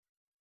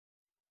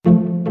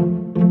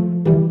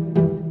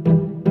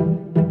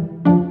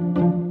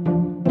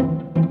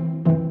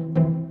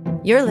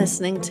You're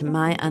listening to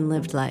My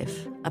Unlived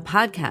Life, a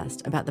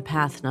podcast about the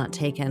path not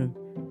taken.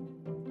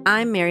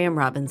 I'm Miriam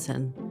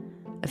Robinson.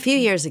 A few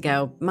years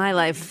ago, my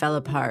life fell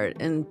apart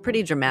in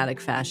pretty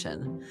dramatic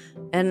fashion,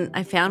 and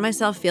I found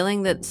myself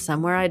feeling that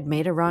somewhere I'd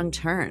made a wrong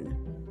turn.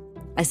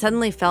 I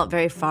suddenly felt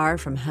very far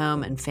from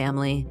home and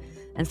family,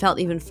 and felt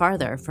even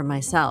farther from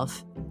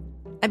myself.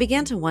 I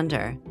began to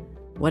wonder,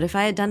 what if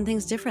I had done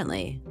things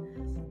differently?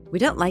 We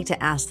don't like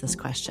to ask this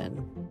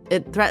question.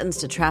 It threatens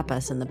to trap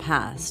us in the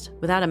past,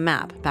 without a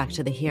map back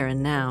to the here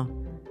and now.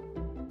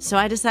 So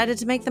I decided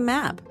to make the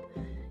map.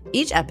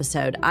 Each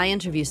episode, I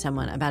interview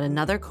someone about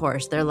another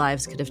course their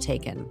lives could have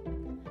taken.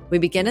 We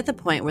begin at the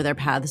point where their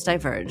paths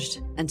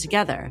diverged, and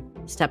together,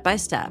 step by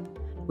step,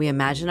 we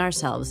imagine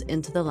ourselves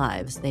into the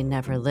lives they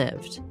never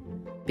lived.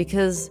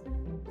 Because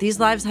these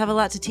lives have a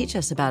lot to teach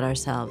us about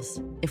ourselves,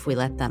 if we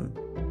let them.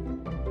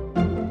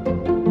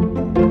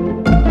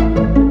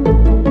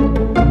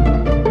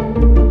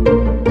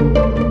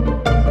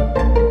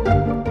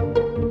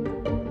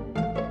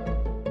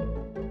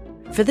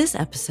 For this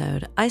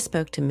episode, I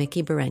spoke to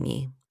Miki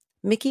Berenyi.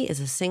 Miki is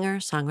a singer,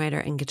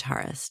 songwriter, and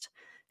guitarist.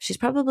 She's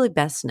probably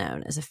best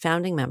known as a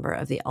founding member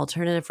of the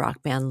alternative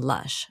rock band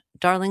Lush,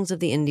 darlings of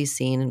the indie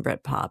scene in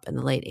Britpop in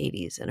the late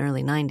 80s and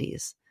early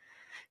 90s.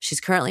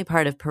 She's currently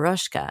part of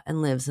Piroshka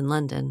and lives in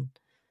London.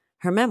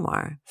 Her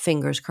memoir,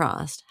 Fingers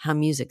Crossed, How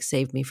Music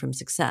Saved Me from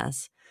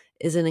Success,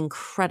 is an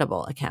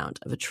incredible account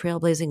of a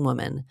trailblazing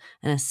woman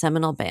and a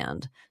seminal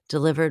band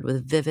delivered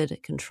with vivid,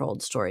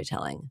 controlled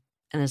storytelling,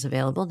 and is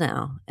available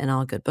now in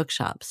all good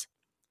bookshops.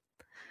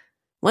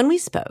 When we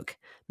spoke,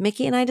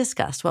 Miki and I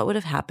discussed what would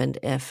have happened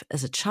if,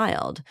 as a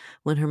child,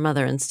 when her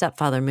mother and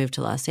stepfather moved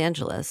to Los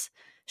Angeles,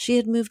 she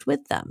had moved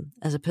with them,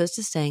 as opposed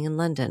to staying in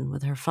London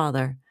with her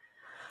father.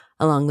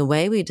 Along the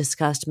way, we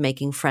discussed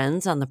making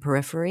friends on the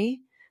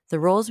periphery, the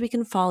roles we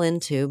can fall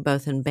into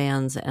both in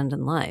bands and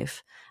in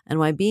life, and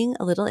why being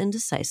a little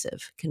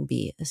indecisive can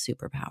be a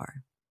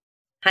superpower.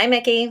 Hi,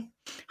 Miki.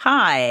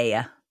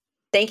 Hi.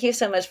 Thank you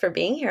so much for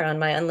being here on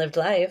My Unlived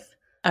Life.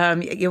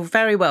 You're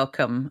very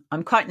welcome.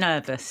 I'm quite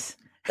nervous.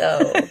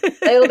 So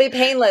it'll be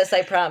painless,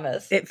 I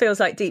promise. It feels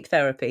like deep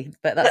therapy,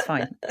 but that's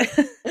fine.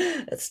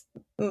 It's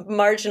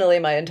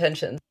marginally my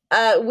intention.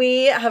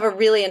 We have a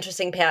really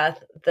interesting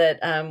path that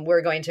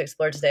we're going to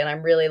explore today, and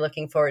I'm really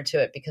looking forward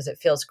to it because it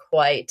feels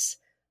quite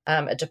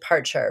a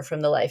departure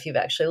from the life you've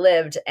actually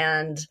lived.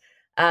 And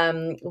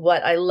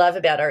what I love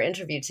about our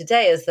interview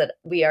today is that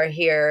we are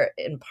here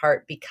in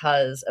part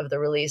because of the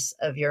release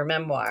of your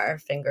memoir,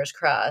 Fingers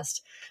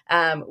Crossed,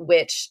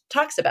 which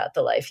talks about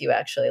the life you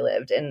actually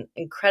lived in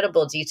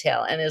incredible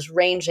detail and is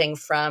ranging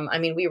from,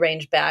 we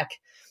range back,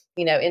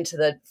 into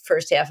the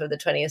first half of the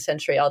 20th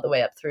century all the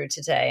way up through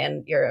today,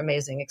 and your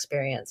amazing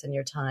experience and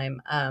your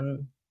time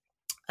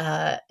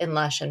in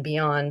Lush and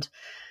beyond.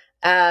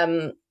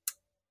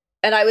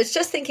 And I was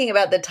just thinking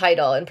about the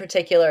title in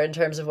particular in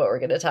terms of what we're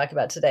going to talk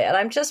about today. And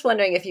I'm just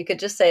wondering if you could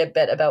just say a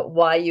bit about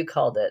why you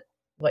called it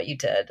what you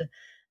did,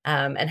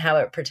 and how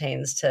it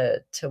pertains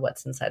to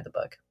what's inside the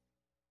book.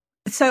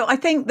 So I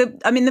think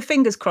the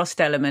fingers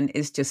crossed element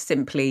is just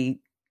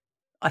simply,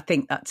 I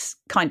think that's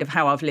kind of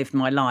how I've lived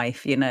my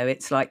life.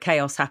 It's like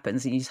chaos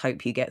happens and you just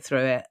hope you get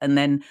through it. And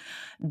then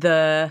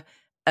the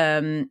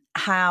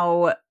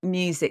how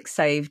music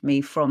saved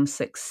me from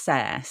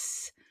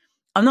success.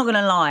 I'm not going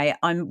to lie,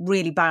 I'm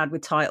really bad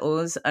with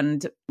titles,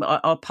 and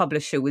our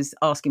publisher was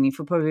asking me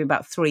for probably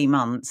about 3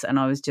 months, and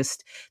there's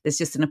just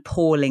an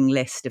appalling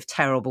list of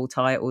terrible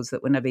titles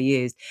that were never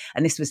used.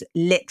 And this was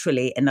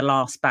literally in the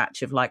last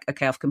batch of like,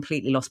 okay, I've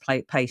completely lost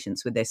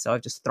patience with this, so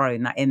I've just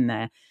thrown that in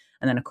there.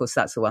 And then, of course,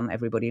 that's the one that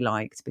everybody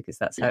liked because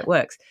that's how it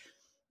works.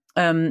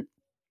 But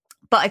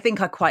I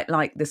think I quite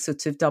like the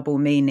sort of double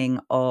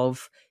meaning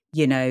of,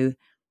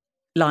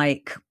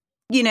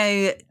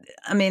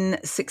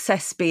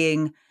 success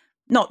being...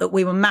 Not that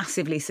we were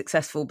massively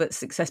successful, but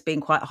success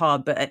being quite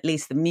hard. But at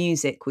least the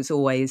music was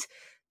always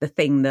the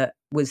thing that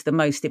was the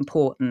most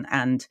important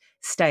and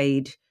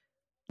stayed,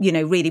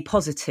 really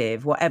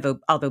positive, whatever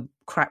other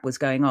crap was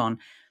going on.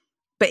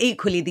 But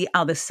equally, the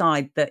other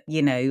side that,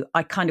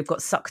 I kind of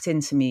got sucked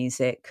into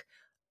music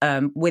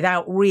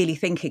without really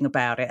thinking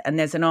about it. And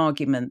there's an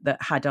argument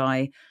that had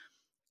I,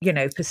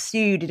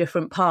 pursued a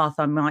different path,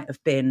 I might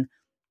have been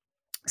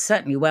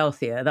certainly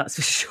wealthier, that's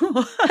for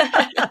sure.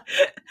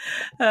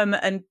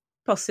 And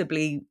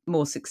possibly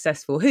more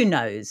successful, who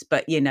knows?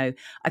 But, I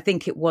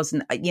think it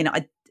wasn't,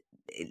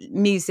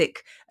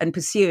 music and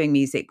pursuing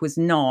music was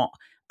not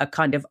a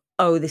kind of,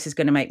 oh, this is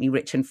going to make me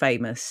rich and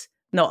famous,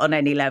 not on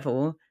any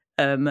level.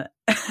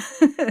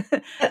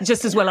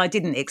 Just as well, I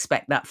didn't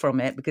expect that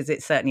from it because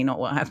it's certainly not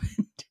what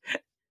happened.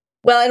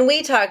 Well, and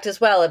we talked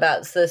as well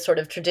about the sort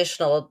of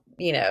traditional,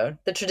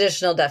 the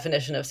traditional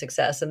definition of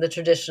success and the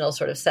traditional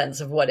sort of sense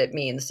of what it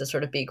means to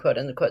sort of be quote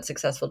unquote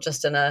successful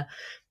just in a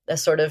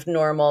sort of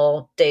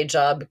normal day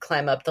job,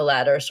 climb up the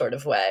ladder sort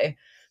of way,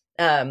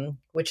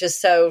 which is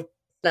so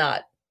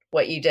not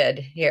what you did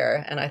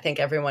here. And I think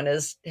everyone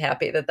is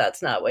happy that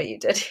that's not what you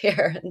did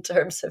here in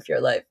terms of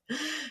your life,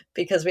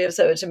 because we have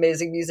so much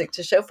amazing music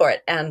to show for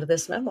it and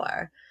this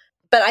memoir.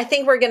 But I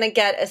think we're going to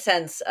get a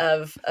sense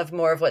of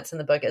more of what's in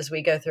the book as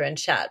we go through and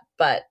chat.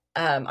 But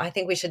I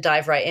think we should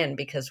dive right in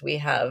because we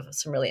have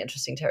some really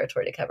interesting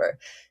territory to cover.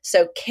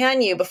 So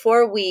can you,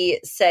 before we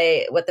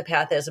say what the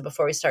path is and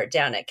before we start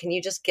down it, can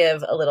you just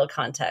give a little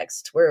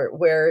context?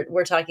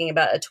 We're talking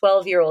about a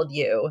 12-year-old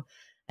you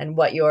and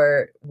what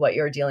you're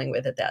dealing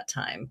with at that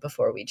time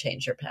before we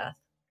change your path.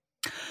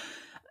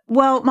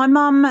 Well, my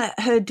mum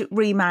had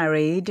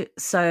remarried,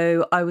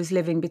 so I was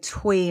living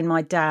between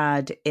my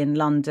dad in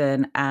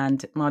London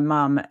and my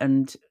mum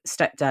and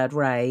stepdad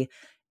Ray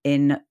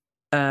in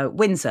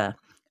Windsor.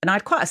 And I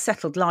had quite a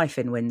settled life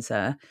in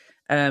Windsor.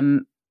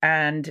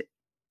 And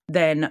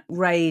then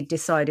Ray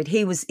decided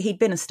he'd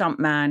been a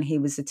stuntman, he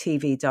was a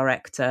TV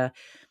director.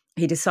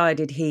 He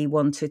decided he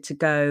wanted to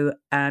go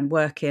and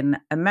work in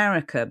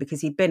America because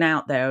he'd been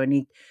out there,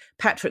 and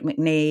Patrick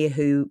McNee,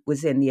 who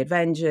was in the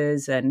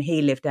Avengers, and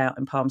he lived out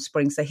in Palm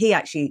Springs. So he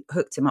actually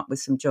hooked him up with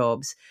some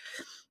jobs,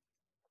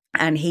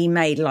 and he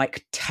made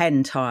like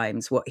 10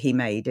 times what he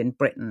made in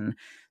Britain.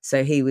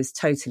 So he was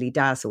totally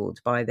dazzled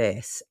by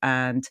this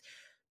and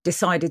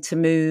decided to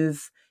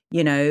move,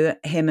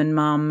 him and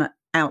mum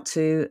out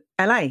to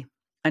LA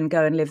and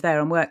go and live there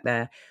and work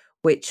there,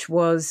 which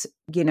was,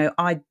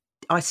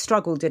 I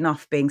struggled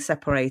enough being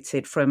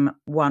separated from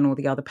one or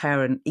the other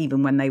parent,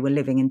 even when they were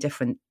living in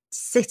different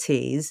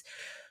cities.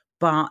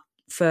 But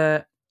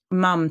for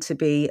mum to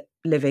be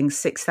living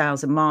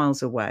 6,000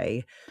 miles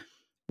away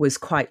was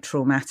quite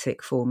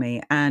traumatic for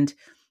me. And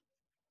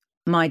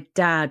my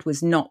dad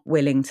was not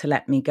willing to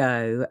let me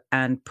go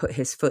and put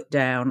his foot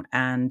down.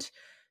 And,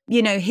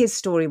 his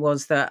story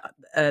was that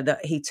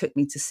he took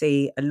me to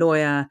see a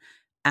lawyer,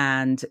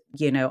 and,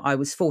 I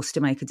was forced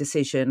to make a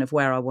decision of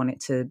where I wanted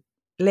to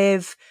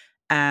live.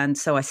 And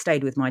so I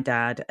stayed with my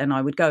dad, and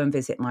I would go and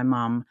visit my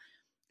mum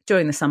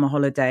during the summer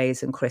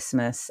holidays and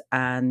Christmas.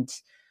 And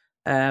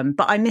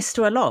but I missed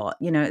her a lot.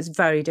 It's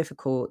very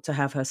difficult to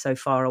have her so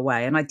far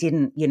away. And I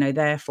didn't,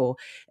 therefore,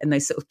 in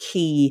those sort of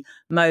key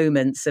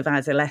moments of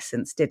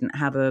adolescence, didn't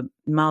have a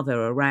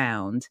mother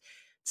around.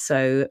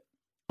 So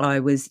I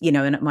was, and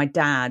at my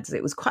dad's,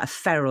 it was quite a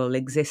feral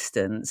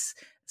existence.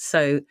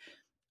 So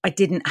I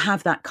didn't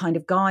have that kind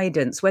of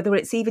guidance, whether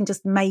it's even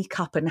just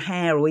makeup and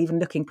hair or even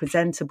looking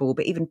presentable,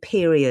 but even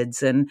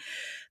periods and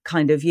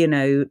kind of,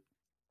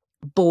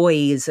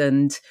 boys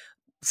and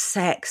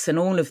sex and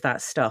all of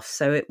that stuff.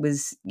 So it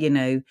was,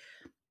 I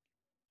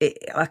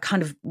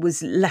kind of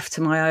was left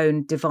to my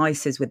own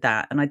devices with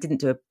that. And I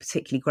didn't do a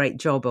particularly great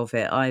job of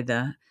it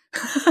either,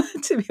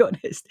 to be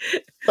honest.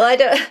 Well, I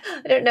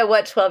don't know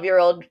what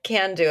 12-year-old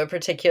can do a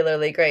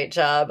particularly great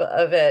job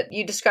of it.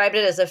 You described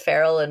it as a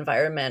feral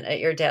environment at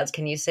your dad's.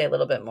 Can you say a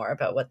little bit more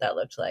about what that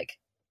looked like?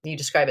 You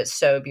describe it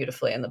so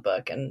beautifully in the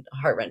book and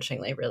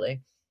heart-wrenchingly,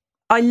 really.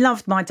 I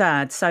loved my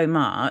dad so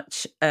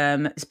much.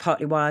 It's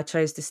partly why I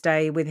chose to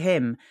stay with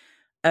him.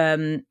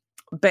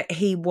 But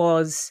he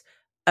was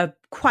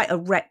quite a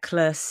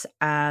reckless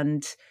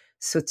and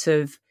sort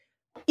of,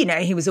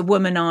 he was a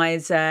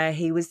womanizer.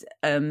 He was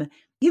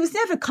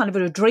never kind of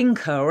a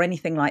drinker or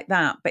anything like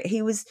that, but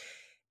he was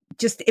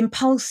just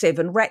impulsive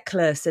and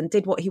reckless and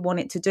did what he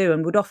wanted to do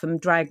and would often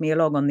drag me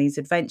along on these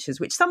adventures,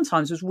 which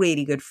sometimes was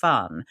really good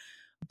fun,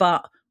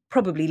 but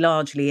probably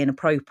largely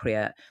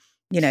inappropriate.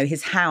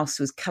 His house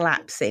was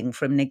collapsing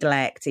from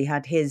neglect. He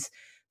had his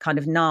kind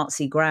of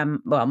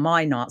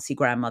my Nazi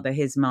grandmother,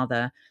 his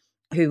mother,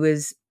 who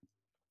was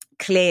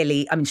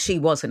clearly, she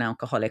was an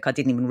alcoholic. I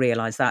didn't even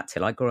realize that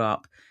till I grew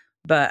up.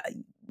 But,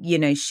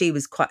 she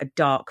was quite a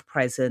dark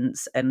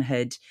presence and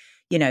had,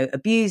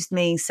 abused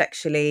me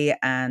sexually.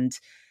 And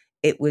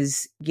it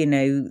was,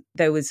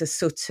 there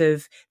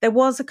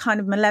was a kind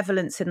of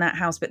malevolence in that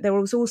house, but there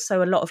was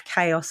also a lot of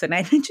chaos and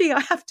energy, I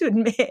have to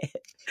admit.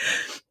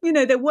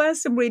 There were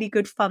some really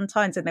good fun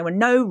times and there were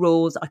no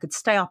rules. I could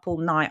stay up all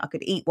night. I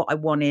could eat what I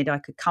wanted. I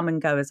could come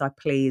and go as I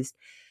pleased.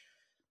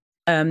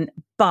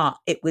 But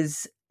it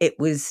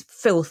was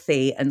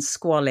filthy and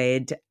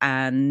squalid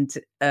and,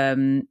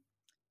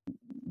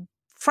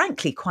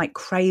 frankly, quite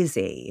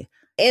crazy.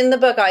 In the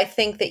book, I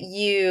think that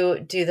you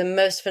do the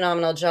most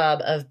phenomenal job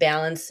of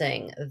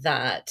balancing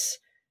that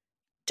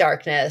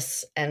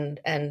darkness and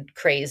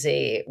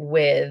crazy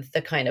with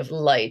the kind of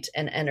light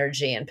and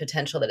energy and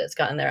potential that it's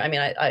gotten there.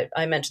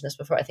 I mentioned this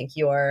before. I think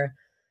your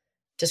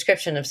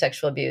description of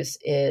sexual abuse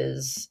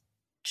is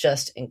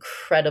just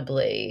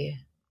incredibly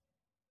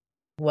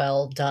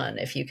well done,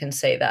 if you can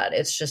say that.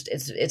 It's just,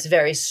 it's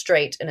very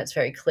straight and it's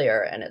very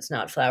clear and it's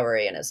not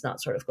flowery and it's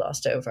not sort of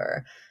glossed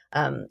over.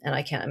 And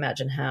I can't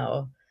imagine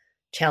how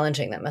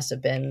challenging that must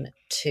have been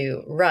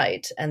to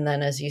write. And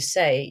then, as you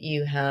say,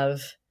 you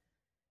have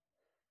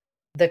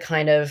the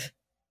kind of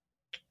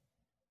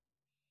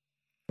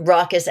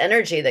raucous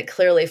energy that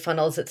clearly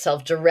funnels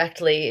itself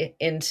directly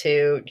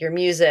into your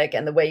music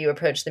and the way you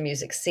approach the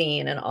music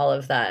scene and all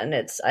of that.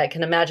 And I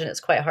can imagine it's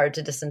quite hard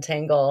to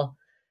disentangle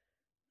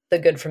the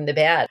good from the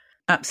bad.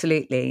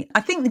 Absolutely.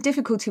 I think the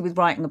difficulty with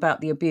writing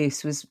about the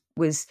abuse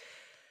was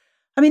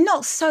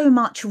not so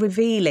much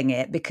revealing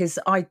it, because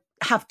I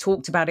have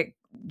talked about it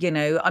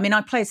I mean,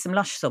 I played some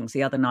Lush songs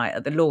the other night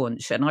at the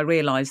launch, and I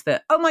realised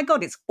that, oh my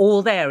God, it's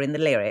all there in the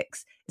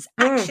lyrics. It's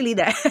actually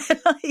there,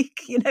 like,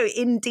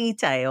 in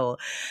detail.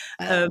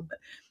 Wow.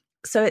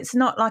 So it's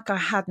not like I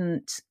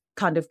hadn't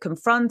kind of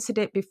confronted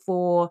it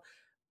before,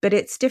 but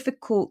it's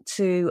difficult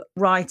to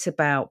write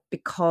about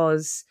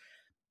because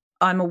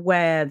I'm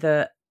aware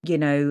that,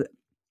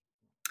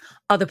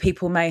 other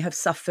people may have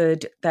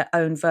suffered their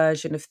own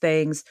version of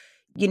things.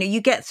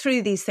 You get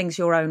through these things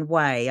your own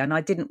way. And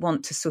I didn't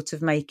want to sort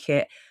of make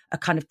it a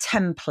kind of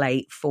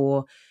template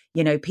for,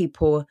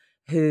 people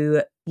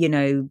who,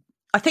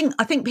 I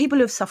think people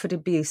who have suffered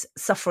abuse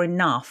suffer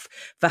enough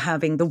for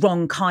having the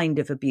wrong kind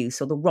of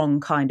abuse or the wrong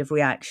kind of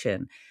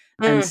reaction.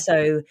 And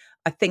so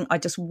I think I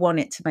just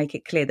wanted to make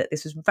it clear that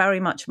this was very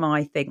much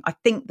my thing. I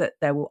think that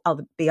there will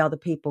be other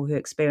people who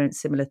experience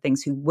similar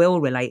things who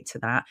will relate to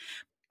that.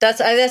 That's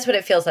what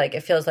it feels like.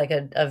 It feels like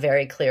a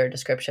very clear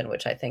description,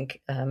 which I think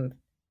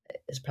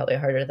is probably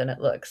harder than it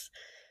looks.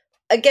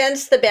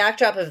 Against the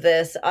backdrop of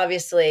this,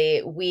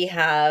 obviously, we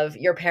have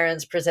your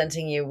parents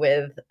presenting you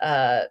with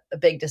a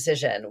big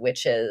decision,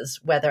 which is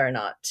whether or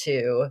not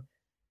to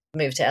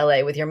move to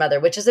LA with your mother,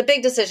 which is a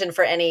big decision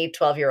for any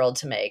 12-year-old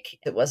to make.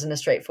 It wasn't a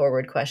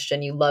straightforward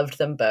question. You loved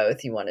them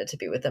both. You wanted to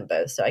be with them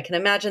both. So I can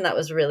imagine that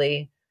was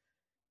really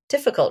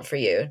difficult for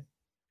you.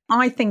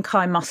 I think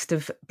I must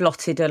have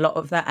blotted a lot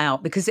of that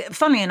out because,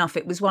 funnily enough,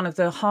 it was one of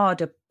the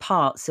harder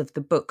parts of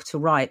the book to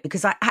write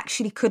because I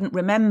actually couldn't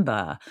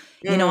remember.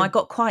 I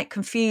got quite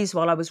confused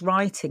while I was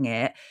writing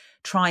it,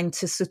 trying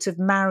to sort of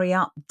marry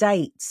up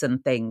dates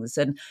and things.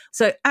 And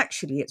so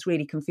actually it's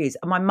really confused.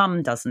 And my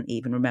mum doesn't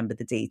even remember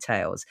the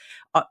details.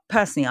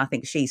 Personally, I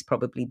think she's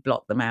probably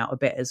blocked them out a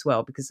bit as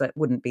well because it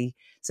wouldn't be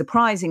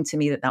surprising to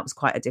me that was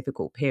quite a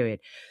difficult period.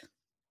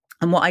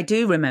 And what I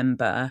do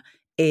remember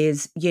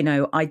is,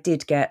 I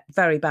did get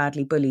very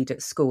badly bullied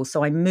at school.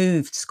 So I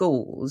moved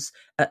schools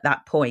at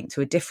that point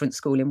to a different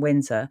school in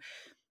Windsor.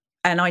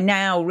 And I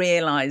now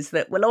realise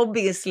that, well,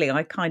 obviously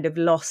I kind of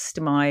lost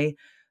my,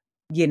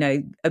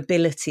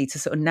 ability to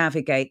sort of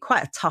navigate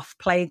quite a tough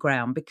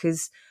playground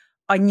because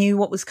I knew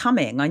what was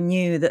coming. I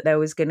knew that there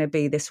was going to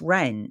be this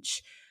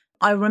wrench.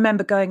 I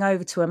remember going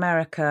over to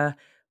America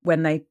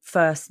when they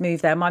first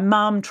moved there, my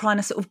mum trying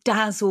to sort of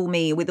dazzle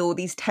me with all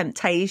these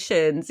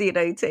temptations,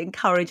 to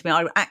encourage me.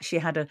 I actually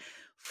had a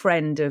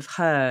friend of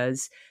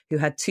hers who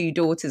had 2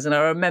 daughters, and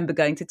I remember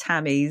going to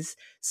Tammy's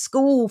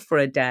school for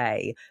a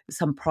day,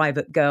 some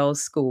private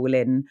girls' school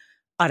in,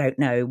 I don't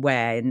know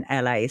where, in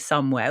LA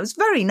somewhere. It was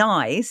very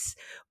nice.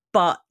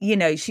 But,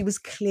 she was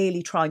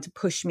clearly trying to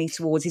push me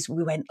towards this.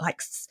 We went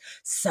like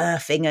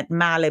surfing at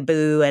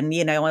Malibu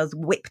and, I was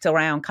whipped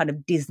around kind of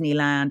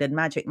Disneyland and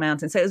Magic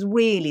Mountain. So it was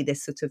really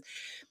this sort of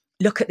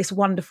look at this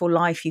wonderful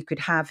life you could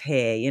have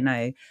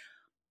here,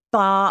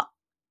 But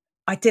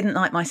I didn't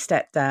like my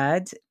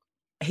stepdad.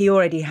 He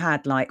already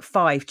had like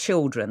 5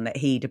 children that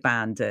he'd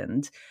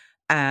abandoned.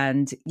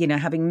 And,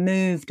 having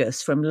moved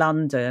us from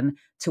London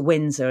to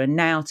Windsor and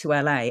now to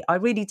LA, I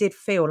really did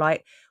feel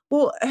like,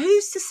 well,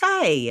 who's to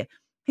say?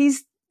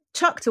 He's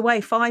chucked away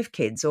 5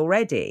 kids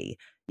already.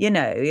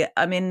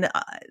 I mean,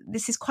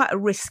 this is quite a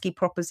risky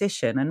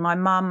proposition. And my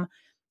mum,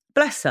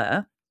 bless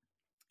her,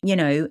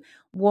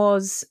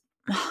 was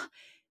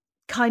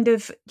kind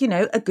of,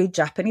 a good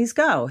Japanese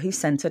girl who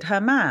centered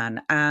her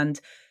man. And,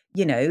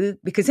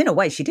 because in a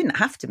way she didn't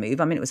have to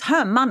move. I mean, it was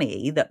her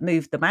money that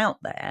moved them out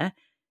there.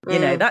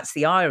 That's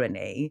the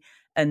irony.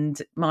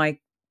 And my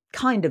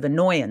kind of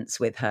annoyance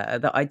with her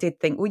that I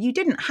did think, well, you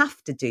didn't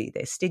have to do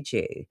this, did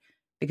you?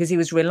 Because he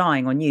was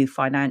relying on you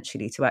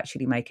financially to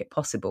actually make it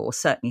possible, or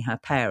certainly her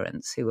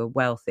parents who were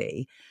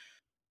wealthy.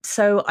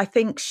 So I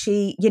think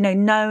she,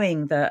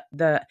 knowing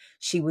that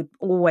she would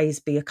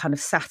always be a kind of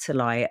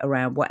satellite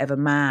around whatever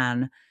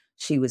man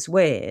she was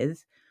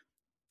with,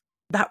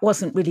 that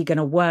wasn't really going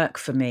to work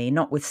for me,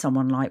 not with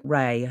someone like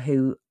Ray,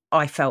 who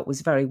I felt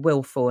was very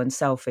willful and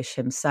selfish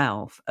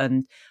himself.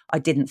 And I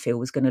didn't feel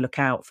was going to look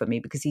out for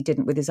me because he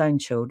didn't with his own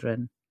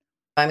children.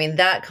 I mean,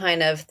 that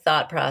kind of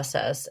thought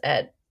process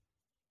at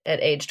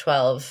age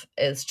 12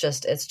 is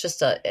just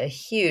a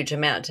huge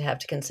amount to have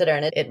to consider.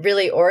 And it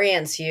really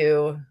orients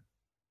you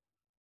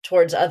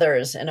towards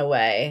others in a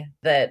way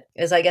that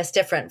is, I guess,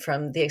 different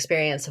from the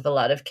experience of a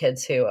lot of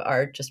kids who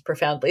are just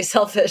profoundly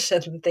selfish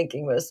and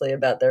thinking mostly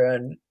about their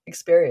own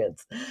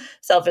experience.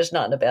 Selfish,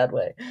 not in a bad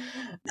way.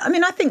 I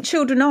mean, I think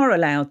children are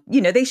allowed,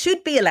 they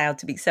should be allowed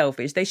to be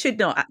selfish. They should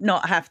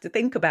not have to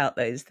think about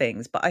those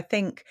things. But I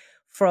think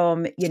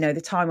from,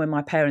 the time when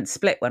my parents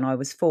split when I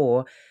was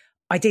 4,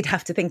 I did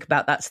have to think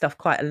about that stuff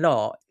quite a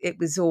lot. It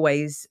was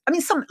always, I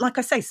mean, like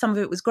I say, some of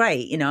it was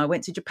great. I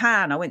went to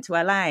Japan, I went to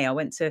LA, I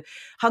went to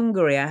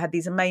Hungary. I had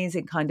these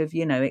amazing kind of,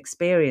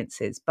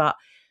 experiences, but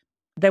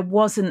there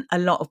wasn't a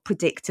lot of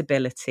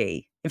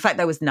predictability. In fact,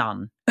 there was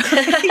none.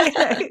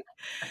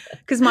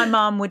 Because my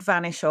mum would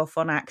vanish off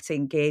on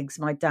acting gigs.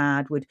 My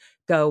dad would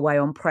go away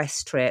on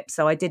press trips.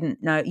 So I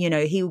didn't know,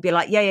 he would be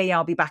like, yeah,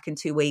 I'll be back in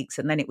 2 weeks.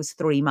 And then it was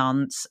 3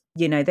 months.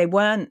 They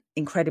weren't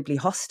incredibly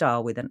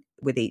hostile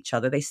with each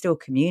other. They still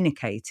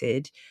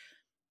communicated.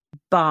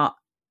 But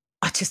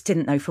I just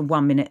didn't know from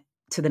one minute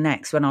to the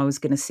next when I was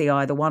going to see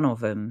either one of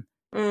them.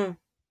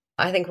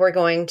 I think we're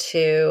going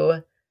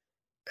to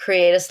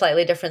create a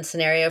slightly different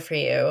scenario for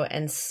you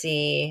and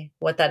see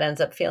what that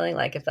ends up feeling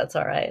like, if that's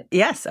all right.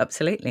 Yes,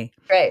 absolutely.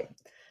 Great.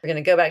 We're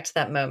going to go back to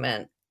that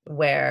moment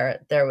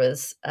where there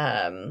was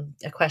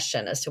a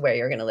question as to where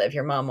you're going to live.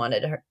 Your mom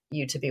wanted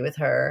you to be with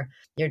her.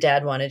 Your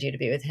dad wanted you to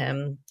be with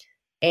him.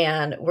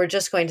 And we're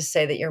just going to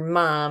say that your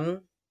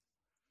mom,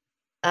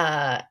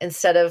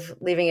 instead of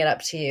leaving it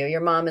up to you,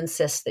 your mom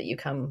insists that you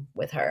come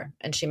with her,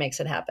 and she makes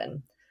it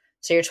happen.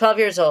 So you're 12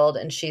 years old,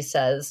 and she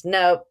says,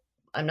 "Nope,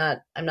 I'm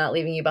not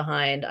leaving you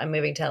behind. I'm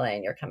moving to LA,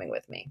 and you're coming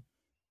with me."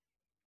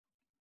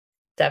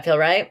 Does that feel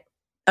right?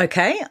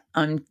 Okay,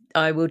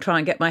 I will try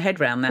and get my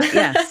head around that.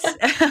 Yes.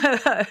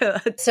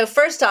 So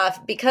first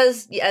off,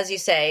 because as you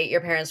say,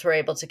 your parents were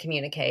able to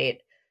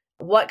communicate,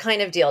 what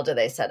kind of deal do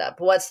they set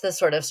up? What's the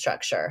sort of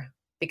structure?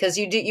 Because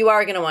you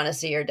are going to want to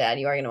see your dad.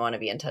 You are going to want to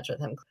be in touch with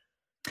him.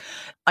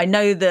 I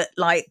know that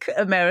like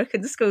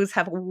American schools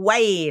have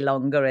way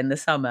longer in the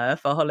summer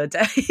for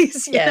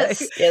holidays.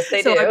 Yes, yes,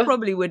 they do. So I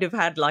probably would have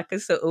had like a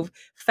sort of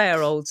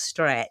fair old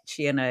stretch,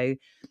 and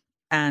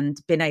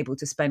been able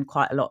to spend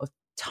quite a lot of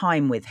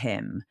time with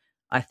him,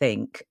 I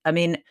think. I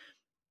mean,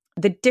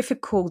 the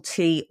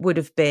difficulty would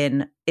have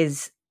been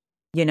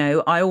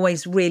I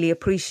always really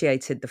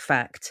appreciated the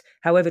fact,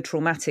 however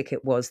traumatic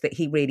it was, that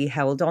he really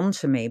held on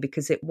to me,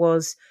 because it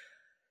was,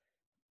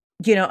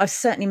 I've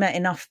certainly met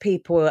enough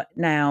people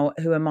now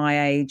who are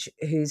my age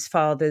whose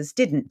fathers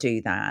didn't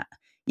do that.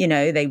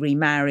 They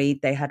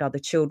remarried, they had other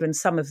children.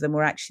 Some of them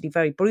were actually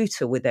very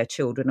brutal with their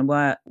children and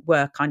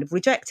were kind of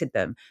rejected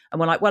them and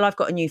were like, well, I've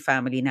got a new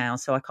family now,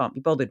 so I can't be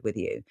bothered with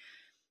you.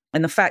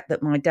 And the fact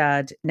that my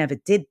dad never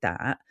did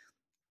that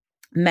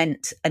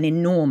meant an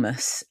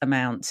enormous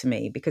amount to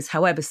me, because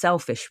however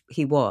selfish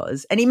he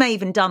was, and he may have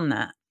even done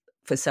that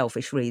for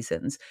selfish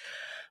reasons,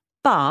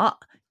 but,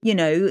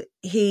 I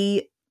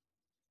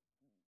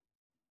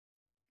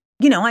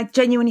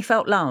genuinely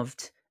felt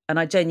loved and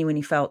I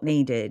genuinely felt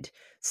needed.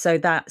 So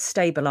that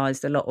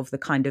stabilized a lot of the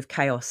kind of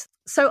chaos.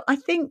 So I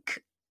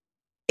think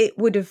it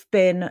would have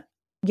been,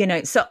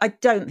 so I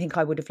don't think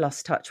I would have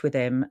lost touch with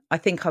him. I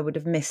think I would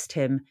have missed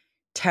him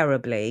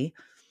terribly.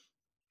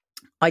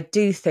 I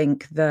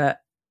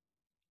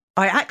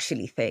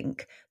actually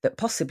think that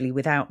possibly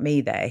without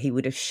me there, he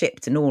would have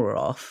shipped Nora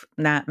off,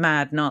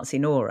 mad Nazi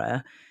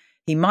Nora.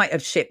 He might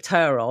have shipped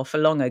her off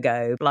long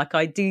ago. Like,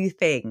 I do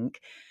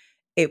think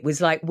it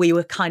was like we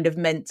were kind of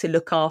meant to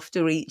look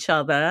after each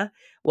other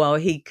while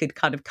he could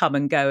kind of come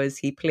and go as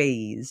he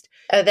pleased.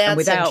 Oh,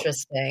 that's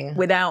interesting.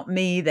 Without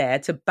me there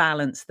to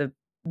balance the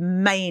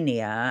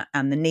mania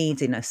and the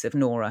neediness of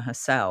Nora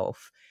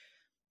herself.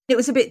 It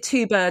was a bit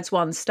two birds,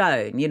 one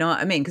stone, you know what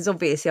I mean? Because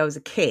obviously I was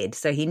a kid,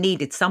 so he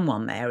needed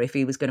someone there if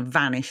he was going to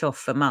vanish off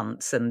for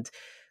months and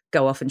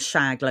go off and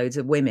shag loads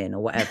of women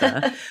or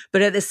whatever.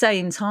 But at the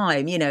same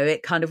time,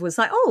 it kind of was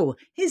like, oh,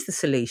 here's the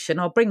solution.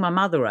 I'll bring my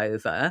mother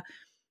over.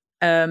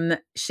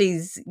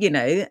 She's,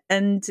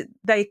 and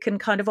they can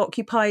kind of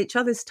occupy each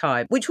other's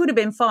time, which would have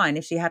been fine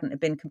if she hadn't have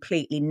been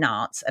completely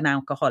nuts, an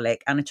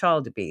alcoholic and a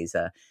child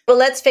abuser. Well,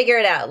 let's figure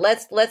it out.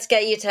 Let's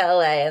get you to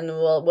LA and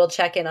we'll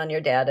check in on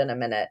your dad in a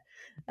minute.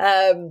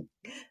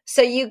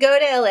 So you go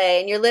to LA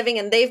and you're living,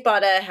 and they've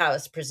bought a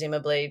house,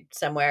 presumably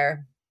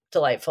somewhere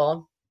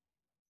delightful.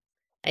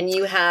 And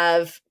you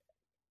have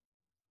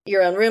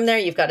your own room there.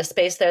 You've got a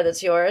space there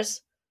that's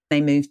yours.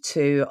 They moved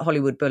to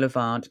Hollywood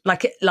Boulevard.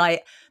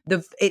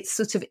 It's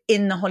sort of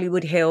in the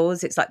Hollywood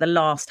Hills. It's like the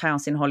last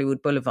house in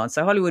Hollywood Boulevard.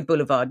 So Hollywood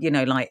Boulevard,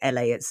 like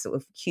LA, it's sort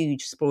of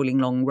huge, sprawling,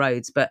 long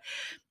roads, but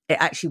it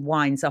actually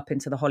winds up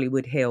into the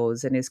Hollywood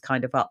Hills and is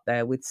kind of up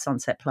there with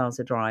Sunset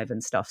Plaza Drive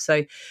and stuff.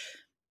 So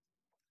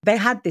they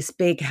had this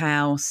big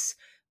house.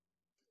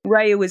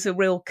 Ray was a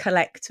real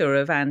collector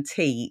of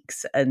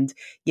antiques, and,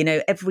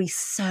 every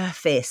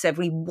surface,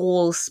 every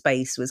wall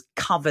space was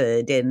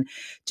covered in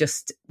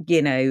just,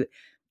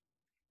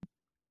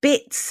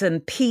 bits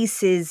and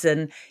pieces.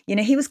 And,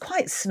 he was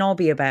quite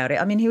snobby about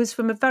it. I mean, he was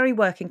from a very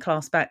working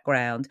class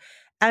background,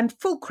 and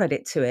full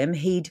credit to him.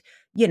 He'd,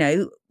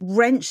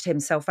 wrenched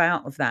himself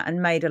out of that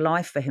and made a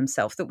life for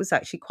himself that was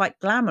actually quite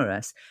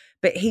glamorous.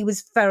 But he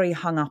was very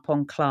hung up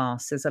on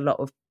class, as a lot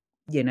of,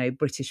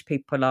 British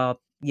people are,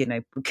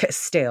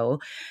 still,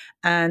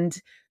 and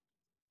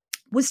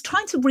was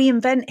trying to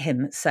reinvent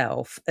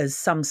himself as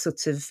some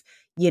sort of,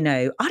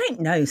 I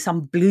don't know,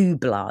 some blue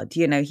blood.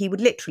 He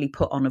would literally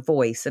put on a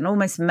voice and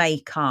almost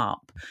make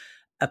up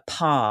a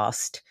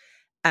past.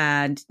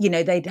 And,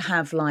 they'd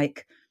have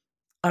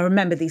I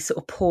remember these sort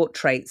of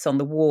portraits on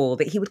the wall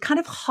that he would kind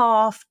of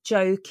half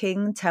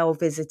joking tell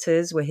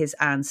visitors were his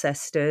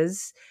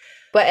ancestors.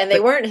 But they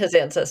weren't his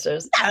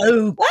ancestors.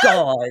 Oh,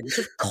 God.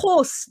 Of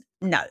course,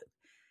 no.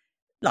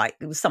 Like,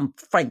 it was some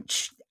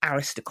French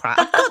aristocrat.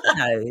 God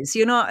knows,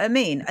 you know what I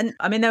mean? And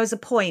I mean, there was a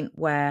point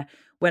where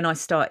when I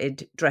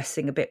started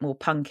dressing a bit more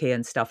punky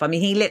and stuff, I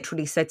mean, he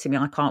literally said to me,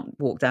 I can't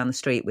walk down the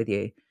street with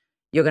you.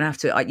 You're going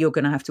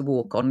to have to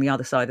walk on the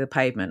other side of the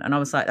pavement. And I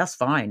was like, that's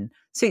fine.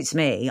 Suits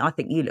me. I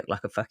think you look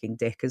like a fucking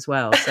dick as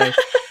well. So,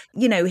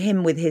 you know,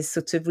 him with his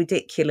sort of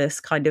ridiculous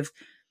kind of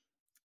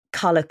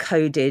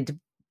colour-coded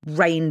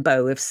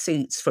rainbow of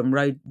suits from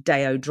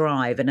Rodeo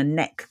Drive and a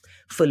neck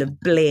full of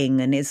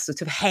bling and his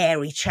sort of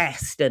hairy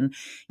chest and,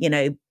 you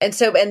know.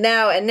 And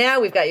now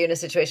we've got you in a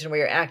situation where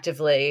you're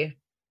actively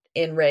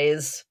in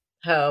Ray's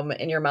home,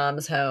 in your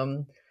mom's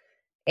home,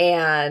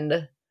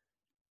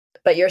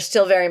 but you're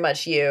still very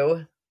much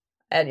you,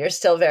 and you're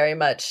still very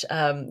much,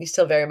 you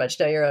still very much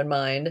know your own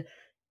mind.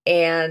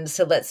 And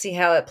so let's see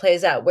how it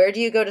plays out. Where do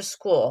you go to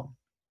school?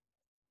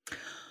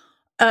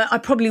 I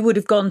probably would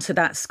have gone to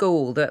that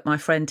school that my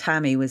friend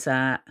Tammy was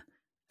at.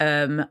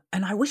 And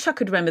I wish I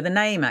could remember the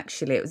name,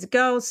 actually. It was a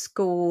girls'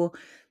 school.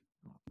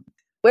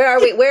 Where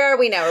are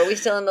we now? Are we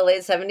still in the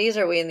late 70s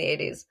or are we in the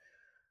 80s?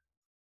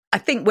 I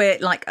think we're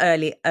like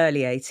early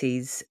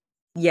 80s.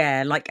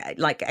 Yeah,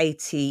 like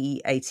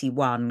 80,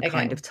 81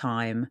 kind of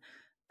time.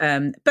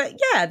 But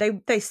yeah,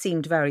 they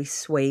seemed very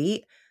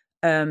sweet.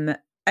 And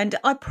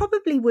I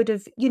probably would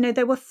have, you know,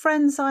 there were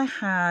friends I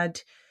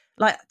had,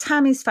 like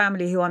Tammy's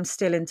family, who I'm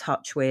still in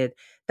touch with.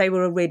 They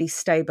were a really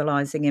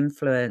stabilizing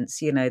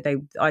influence. You know,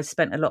 I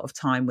spent a lot of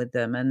time with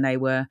them, and they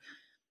were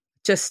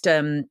just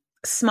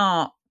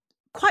smart,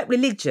 quite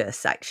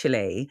religious,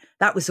 actually.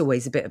 That was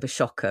always a bit of a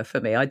shocker for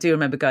me. I do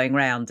remember going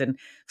around and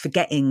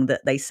forgetting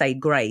that they say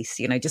grace,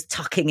 you know, just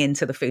tucking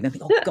into the food and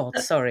think, oh God,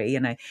 sorry, you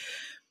know.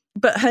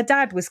 But her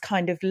dad was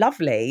kind of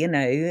lovely, you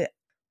know.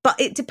 But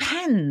it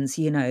depends,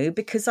 you know,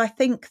 because I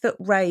think that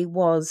Ray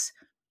was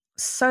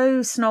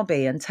so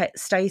snobby and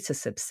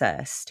status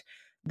obsessed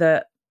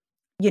that,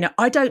 you know,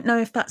 I don't know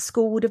if that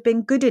school would have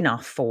been good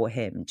enough for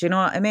him. Do you know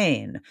what I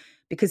mean?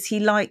 Because he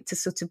liked to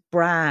sort of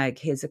brag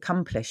his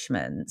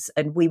accomplishments,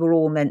 and we were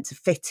all meant to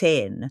fit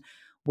in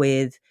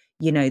with,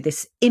 you know,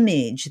 this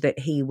image that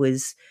he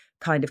was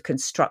kind of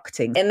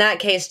constructing. In that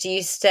case, do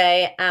you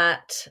stay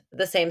at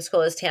the same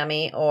school as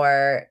Tammy,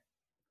 or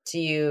do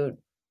you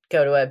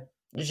go to a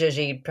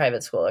zhuzhy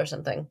private school or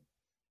something?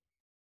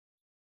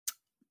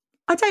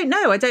 I don't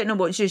know. I don't know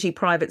what zhuzhy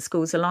private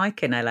schools are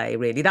like in LA,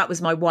 really. That was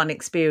my one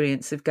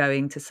experience of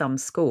going to some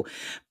school.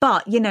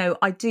 But, you know,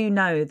 I do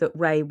know that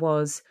Ray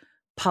was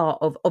part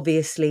of,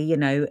 obviously, you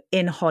know,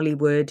 in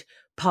Hollywood,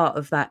 part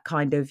of that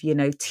kind of, you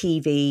know,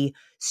 TV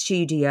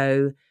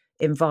studio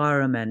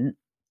environment.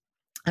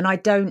 And I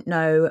don't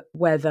know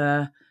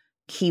whether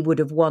he would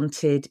have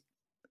wanted,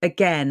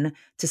 again,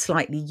 to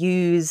slightly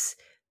use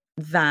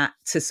that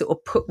to sort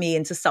of put me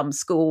into some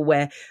school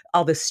where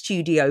other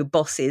studio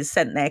bosses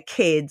sent their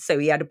kids, so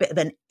he had a bit of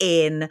an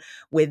in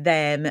with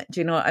them. Do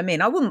you know what I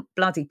mean? I wouldn't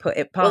bloody put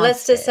it past. Well,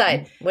 let's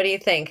decide. What do you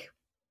think?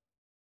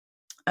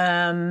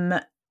 Oh,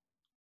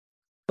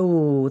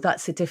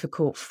 that's a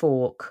difficult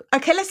fork.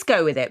 Okay, let's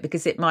go with it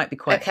because it might be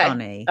quite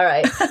funny. All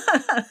right.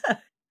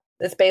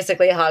 It's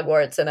basically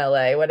Hogwarts in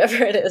LA,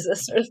 whatever it is.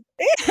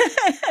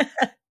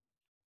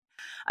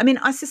 I mean,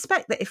 I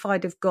suspect that if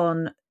I'd have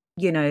gone,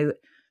 you know,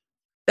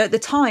 at the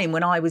time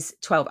when I was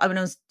 12, I mean,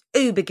 I was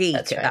uber geek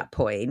at that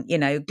point, you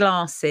know,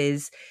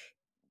 glasses,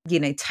 you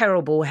know,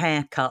 terrible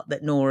haircut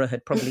that Nora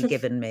had probably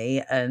given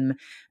me, and,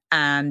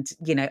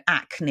 you know,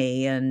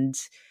 acne and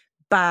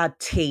bad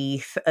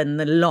teeth and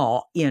the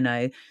lot, you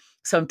know.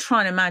 So I'm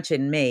trying to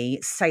imagine me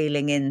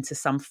sailing into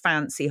some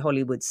fancy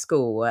Hollywood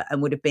school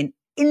and would have been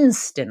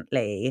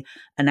instantly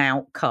an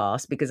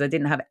outcast because I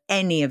didn't have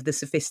any of the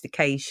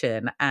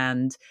sophistication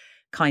and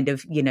kind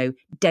of, you know,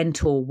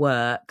 dental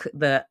work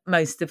that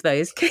most of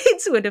those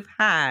kids would have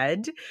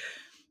had.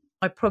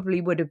 I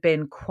probably would have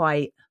been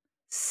quite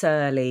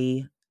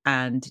surly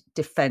and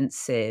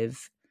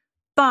defensive.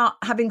 But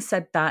having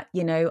said that,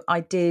 you know,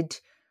 I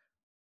did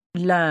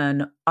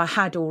learn, I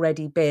had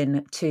already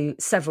been to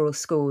several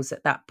schools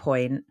at that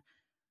point,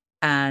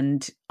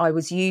 and I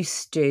was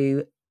used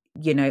to,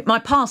 you know, my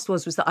past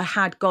was that I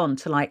had gone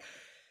to, like,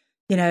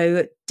 you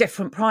know,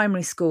 different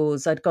primary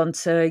schools. I'd gone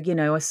to, you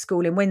know, a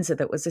school in Windsor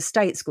that was a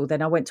state school.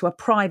 Then I went to a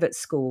private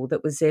school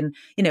that was in,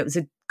 you know, it was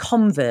a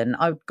convent.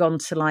 I'd gone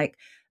to like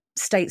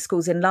state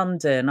schools in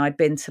London. I'd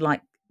been to,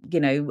 like, you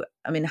know,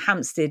 I mean,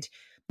 Hampstead,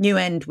 New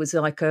End was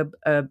like a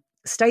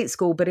state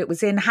school, but it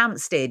was in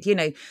Hampstead, you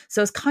know.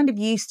 So I was kind of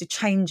used to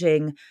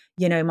changing,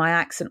 you know, my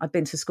accent. I'd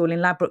been to school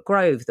in Ladbroke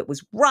Grove that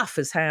was rough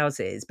as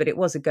houses, but it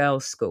was a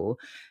girls' school.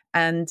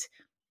 And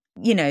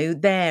you know,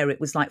 there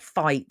it was like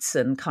fights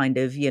and kind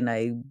of, you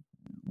know,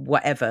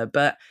 whatever.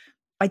 But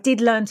I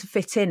did learn to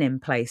fit in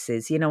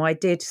places. You know, I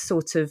did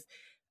sort of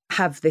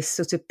have this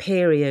sort of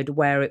period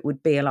where it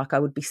would be like I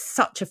would be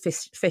such a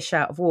fish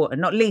out of water,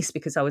 not least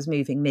because I was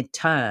moving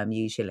mid-term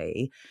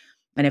usually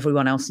and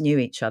everyone else knew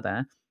each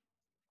other.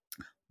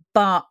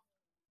 But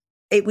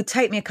it would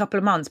take me a couple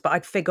of months, but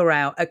I'd figure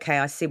out, okay,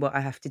 I see what I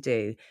have to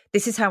do.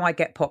 This is how I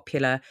get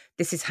popular.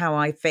 This is how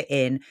I fit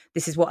in.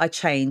 This is what I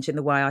change in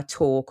the way I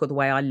talk or the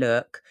way I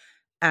look.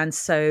 And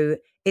so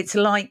it's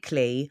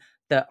likely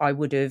that I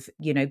would have,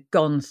 you know,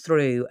 gone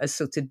through a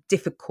sort of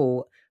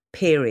difficult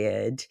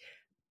period.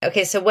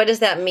 Okay, so what does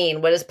that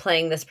mean? What does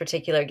playing this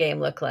particular game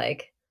look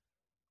like?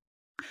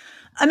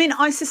 I mean,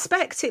 I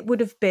suspect it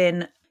would have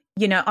been,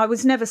 you know, I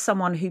was never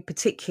someone who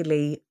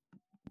particularly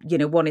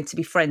wanted to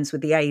be friends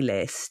with the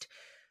A-list.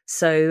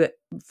 So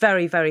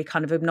very, very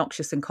kind of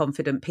obnoxious and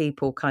confident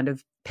people kind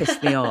of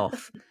pissed me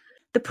off.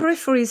 The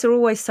peripheries are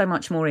always so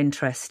much more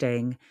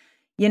interesting.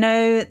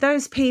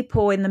 Those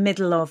people in the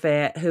middle of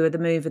it who are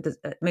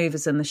the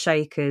movers and the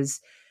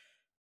shakers,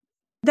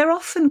 they're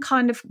often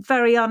kind of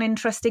very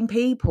uninteresting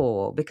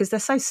people because they're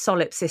so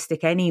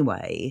solipsistic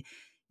anyway.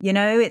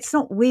 It's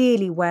not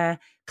really where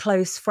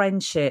close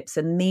friendships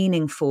and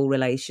meaningful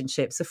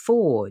relationships are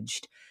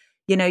forged.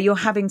 You're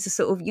having to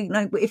sort of,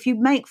 if you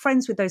make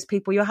friends with those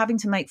people, you're having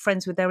to make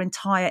friends with their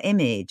entire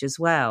image as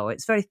well.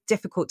 It's very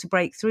difficult to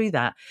break through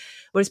that.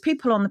 Whereas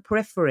people on the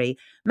periphery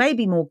may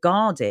be more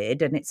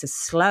guarded and it's a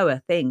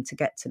slower thing to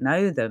get to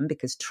know them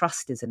because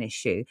trust is an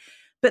issue,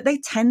 but they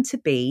tend to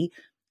be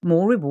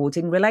more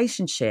rewarding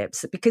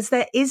relationships because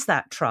there is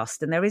that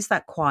trust and there is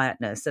that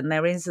quietness and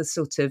there is a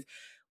sort of,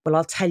 well,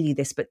 I'll tell you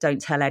this, but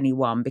don't tell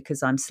anyone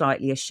because I'm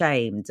slightly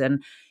ashamed.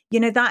 And,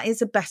 that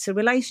is a better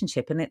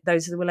relationship. And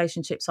those are the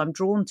relationships I'm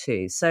drawn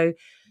to. So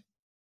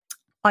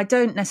I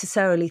don't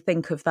necessarily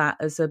think of that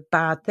as a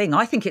bad thing.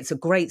 I think it's a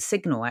great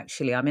signal,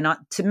 actually. I mean,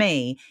 to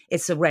me,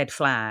 it's a red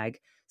flag.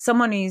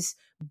 Someone who's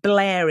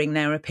blaring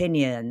their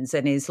opinions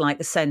and is like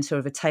the center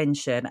of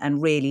attention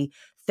and really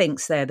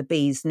thinks they're the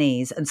bee's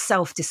knees and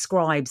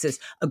self-describes as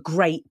a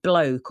great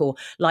bloke or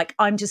like,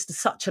 I'm just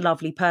such a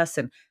lovely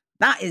person.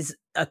 That is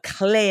a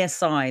clear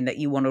sign that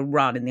you want to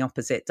run in the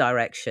opposite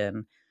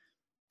direction.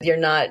 You're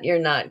not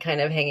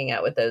kind of hanging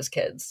out with those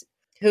kids.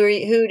 Who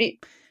do you,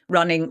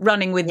 running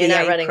with the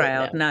A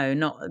crowd? No,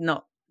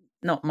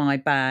 not my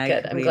bag.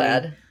 Good, I'm really.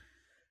 glad.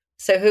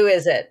 So who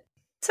is it?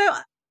 So,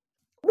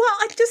 well,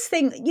 I just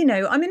think,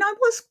 I mean, I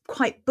was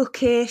quite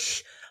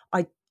bookish.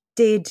 I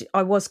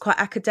was quite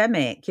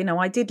academic.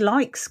 I did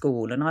like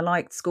school and I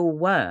liked school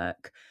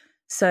work.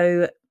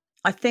 So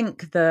I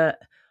think that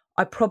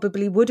I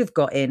probably would have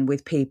got in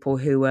with people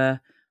who were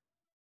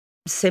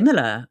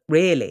similar,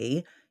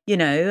 really,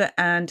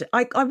 and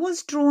I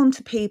was drawn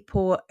to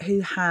people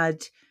who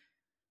had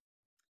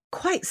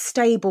quite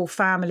stable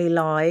family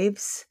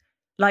lives.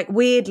 Like,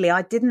 weirdly,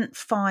 I didn't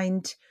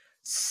find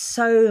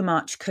so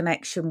much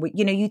connection with,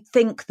 you'd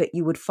think that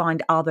you would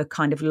find other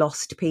kind of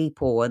lost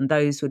people and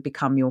those would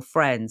become your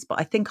friends.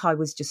 But I think I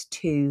was just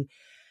too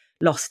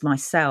lost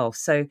myself.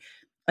 So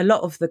a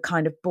lot of the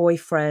kind of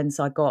boyfriends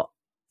I got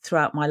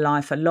throughout my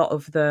life, a lot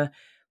of the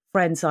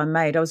friends I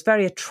made, I was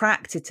very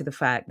attracted to the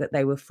fact that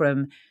they were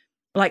from,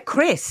 like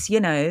Chris,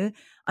 I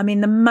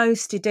mean, the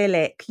most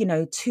idyllic,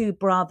 two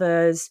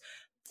brothers,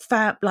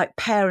 like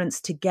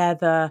parents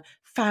together,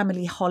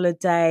 family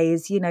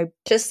holidays,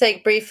 Just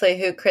say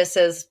briefly who Chris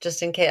is,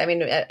 just in case. I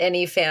mean,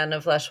 any fan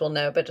of Lush will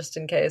know, but just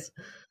in case.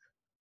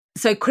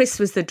 So Chris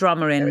was the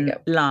drummer in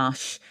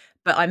Lush,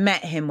 but I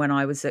met him when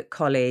I was at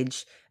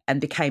college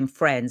and became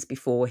friends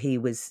before he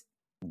was,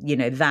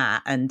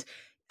 that. And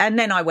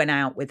then I went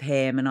out with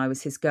him and I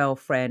was his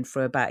girlfriend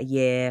for about a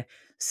year.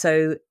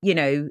 So,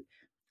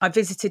 I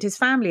visited his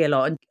family a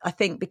lot. And I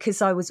think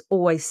because I was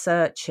always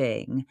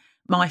searching,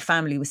 my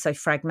family was so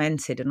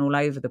fragmented and all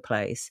over the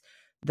place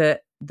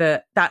that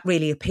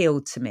really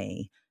appealed to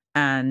me.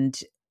 And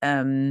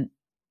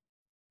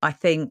I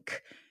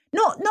think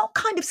not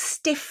kind of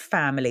stiff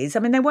families. I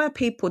mean, there were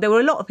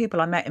a lot of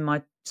people I met in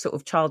my sort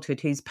of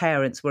childhood whose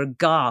parents were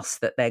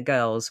aghast that their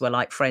girls were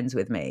like friends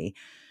with me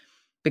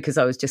because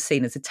I was just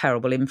seen as a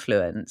terrible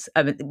influence.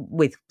 I mean,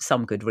 with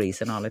some good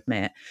reason, I'll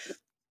admit.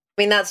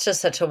 I mean, that's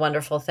just such a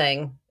wonderful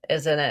thing,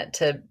 isn't it?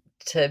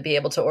 To be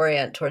able to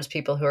orient towards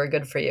people who are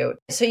good for you.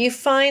 So you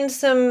find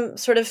some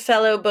sort of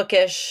fellow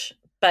bookish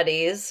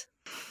buddies.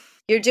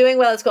 You're doing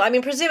well at school. I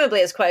mean, presumably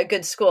it's quite a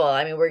good school.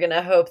 I mean, we're going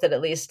to hope that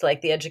at least like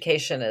the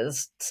education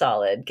is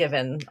solid,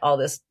 given all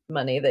this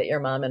money that your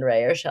mom and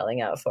Ray are shelling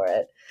out for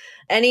it.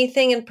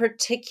 Anything in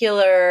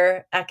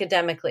particular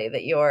academically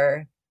that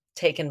you're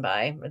taken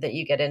by or that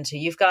you get into?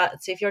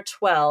 See, if you're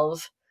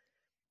 12,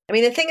 I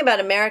mean, the thing about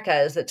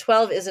America is that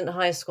 12 isn't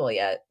high school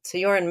yet. So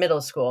you're in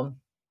middle school.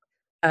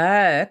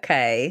 Oh,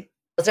 okay.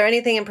 Is there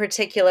anything in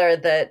particular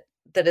that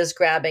is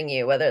grabbing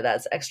you, whether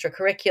that's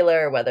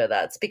extracurricular, whether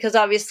that's because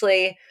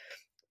obviously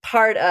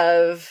part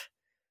of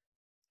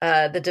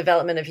the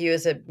development of you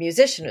as a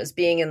musician was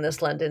being in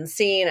this London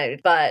scene.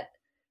 But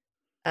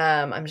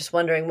I'm just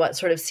wondering what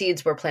sort of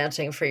seeds we're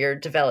planting for your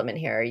development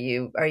here.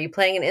 Are you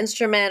playing an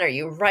instrument? Are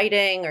you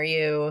writing? Are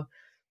you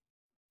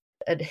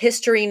a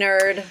history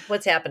nerd?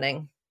 What's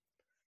happening?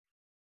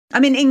 I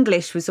mean,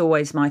 English was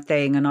always my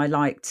thing, and I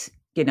liked,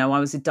 I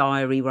was a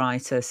diary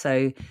writer,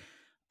 so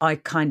I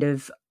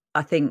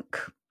think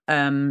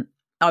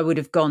I would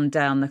have gone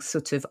down the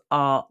sort of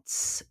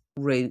arts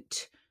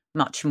route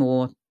much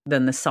more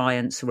than the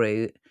science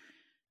route.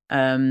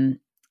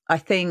 I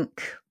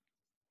think,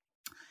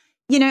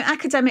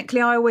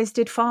 academically, I always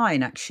did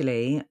fine,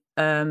 actually.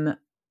 I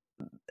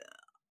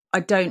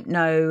don't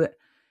know,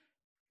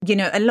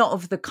 a lot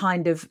of the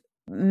kind of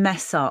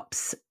mess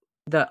ups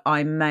that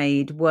I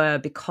made were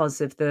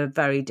because of the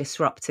very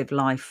disruptive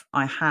life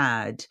I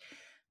had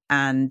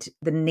and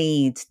the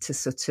need to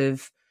sort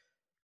of,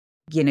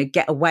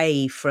 get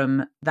away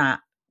from that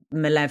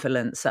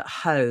malevolence at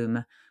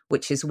home,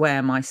 which is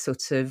where my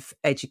sort of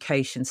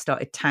education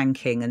started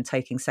tanking and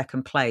taking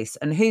second place.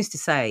 And who's to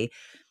say,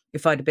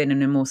 if I'd have been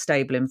in a more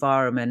stable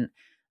environment,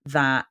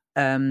 that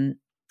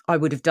I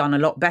would have done a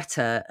lot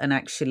better. And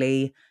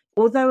actually,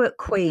 although at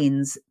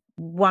Queen's,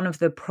 one of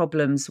the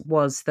problems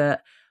was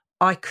that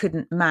I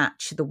couldn't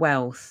match the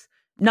wealth.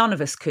 None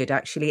of us could,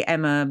 actually.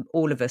 Emma,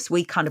 all of us,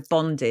 we kind of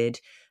bonded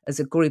as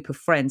a group of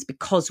friends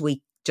because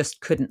we just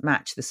couldn't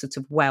match the sort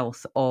of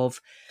wealth of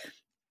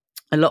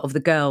a lot of the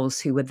girls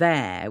who were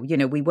there. You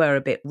know, we were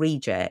a bit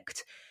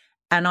reject.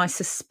 And I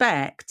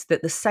suspect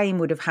that the same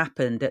would have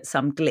happened at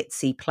some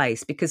glitzy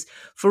place, because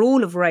for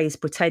all of Ray's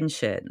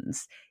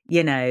pretensions,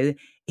 you know,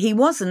 he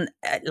wasn't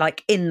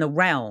like in the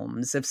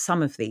realms of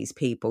some of these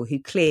people who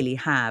clearly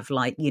have,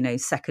 like, you know,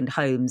 second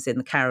homes in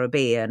the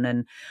Caribbean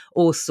and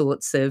all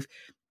sorts of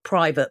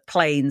private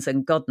planes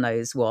and God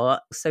knows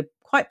what. So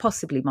quite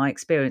possibly my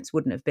experience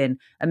wouldn't have been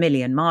a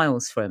million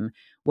miles from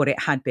what it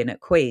had been at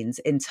Queen's,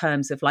 in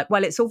terms of like,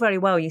 well, it's all very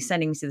well you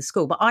sending me to the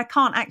school, but I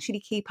can't actually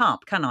keep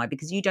up, can I?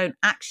 Because you don't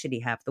actually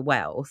have the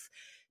wealth.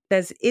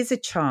 There is a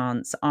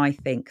chance, I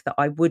think, that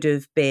I would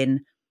have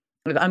been,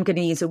 I'm going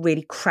to use a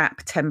really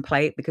crap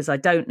template because I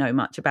don't know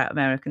much about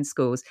American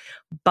schools,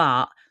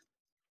 but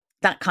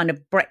that kind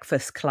of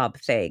breakfast club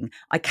thing,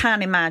 I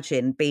can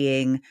imagine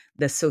being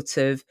the sort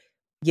of,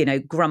 you know,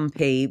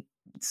 grumpy,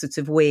 sort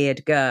of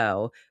weird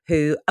girl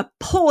who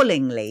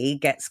appallingly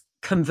gets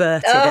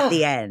converted at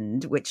the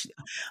end, which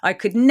I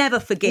could never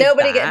forgive.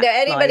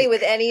 Anybody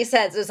with any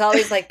sense is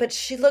always like, but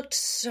she looked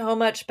so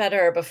much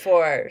better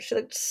before.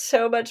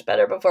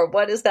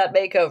 What is that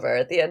makeover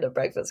at the end of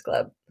Breakfast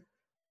Club?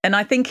 And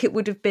I think it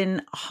would have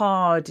been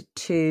hard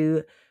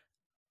to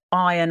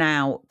iron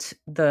out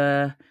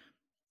the,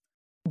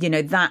 you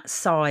know, that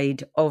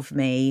side of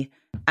me.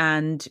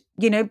 And,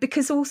 you know,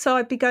 because also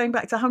I'd be going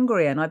back to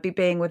Hungary and I'd be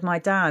being with my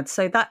dad.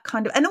 So that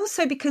kind of, and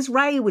also because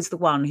Ray was the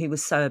one who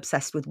was so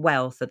obsessed with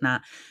wealth and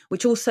that,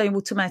 which also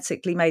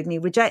automatically made me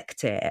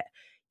reject it.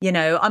 You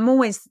know, I'm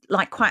always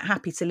like quite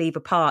happy to leave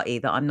a party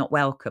that I'm not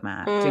welcome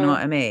at. Do you know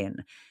what I mean?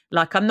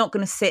 Like, I'm not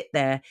going to sit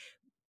there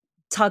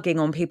tugging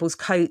on people's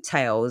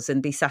coattails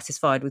and be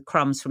satisfied with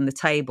crumbs from the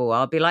table.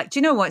 I'll be like, do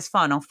you know what? It's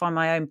fine. I'll find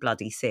my own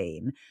bloody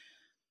scene.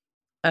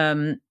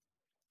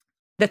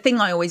 The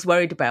thing I always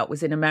worried about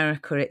was in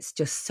America, it's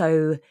just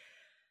so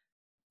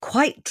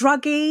quite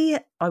druggy.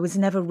 I was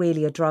never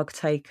really a drug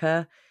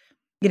taker.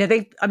 You know,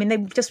 they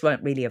just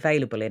weren't really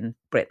available in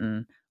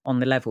Britain on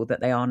the level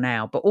that they are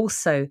now. But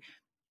also,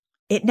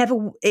 it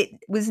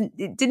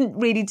didn't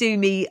really do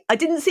me. I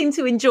didn't seem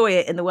to enjoy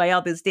it in the way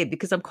others did,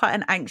 because I'm quite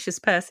an anxious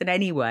person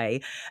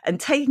anyway. And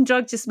taking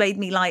drugs just made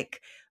me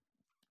like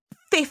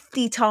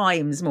 50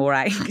 times more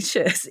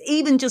anxious.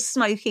 Even just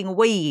smoking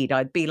weed,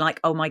 I'd be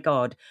like, oh my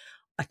God,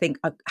 I think,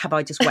 have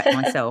I just wet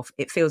myself?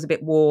 It feels a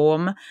bit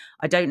warm.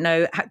 I don't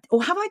know.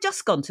 Or have I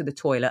just gone to the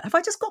toilet? Have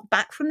I just got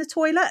back from the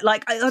toilet?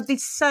 Like, I'd be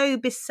so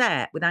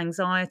beset with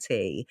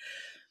anxiety.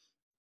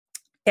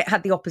 It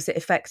had the opposite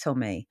effect on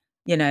me,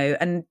 you know,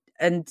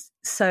 and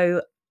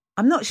so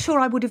I'm not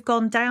sure I would have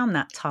gone down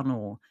that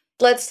tunnel.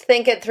 Let's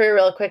think it through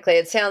real quickly.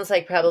 It sounds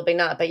like probably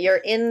not, but you're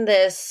in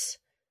this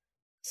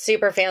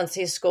super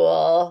fancy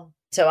school.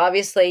 So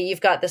obviously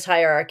you've got this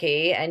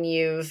hierarchy and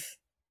you've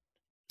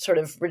sort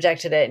of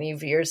rejected it,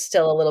 and you're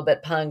still a little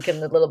bit punk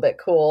and a little bit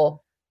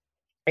cool.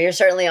 You're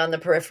certainly on the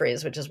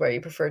peripheries, which is where you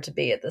prefer to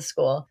be at the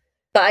school.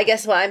 But I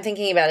guess what I'm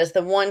thinking about is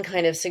the one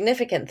kind of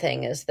significant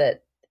thing is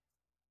that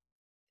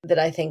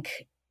I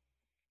think,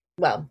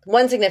 well,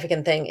 one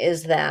significant thing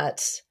is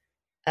that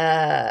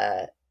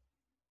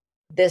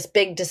this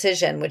big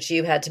decision, which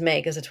you had to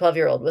make as a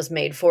 12-year-old, was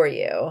made for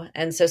you.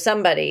 And so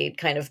somebody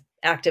kind of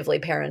actively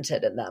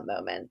parented in that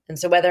moment. And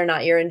so whether or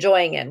not you're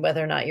enjoying it,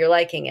 whether or not you're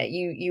liking it,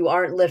 you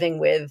aren't living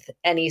with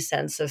any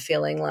sense of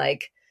feeling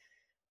like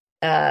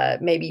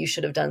maybe you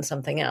should have done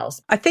something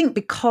else. I think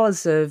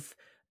because of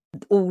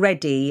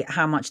already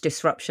how much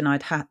disruption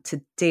I'd had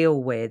to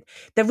deal with,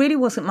 there really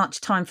wasn't much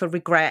time for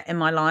regret in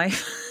my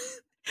life.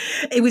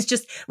 It was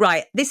just,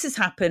 right, this has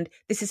happened.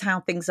 This is how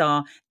things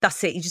are.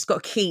 That's it. You just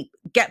got to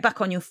get back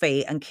on your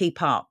feet and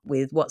keep up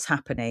with what's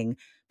happening,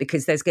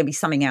 because there's going to be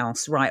something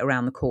else right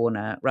around the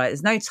corner, right?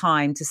 There's no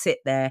time to sit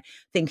there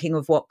thinking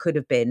of what could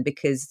have been,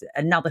 because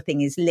another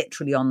thing is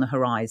literally on the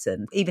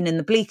horizon. Even in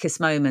the bleakest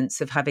moments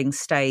of having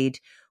stayed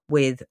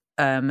with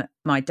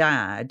my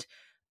dad,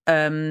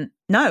 no,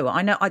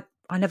 I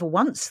never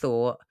once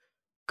thought,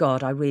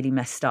 God, I really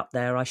messed up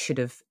there. I should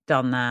have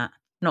done that.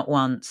 Not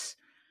once.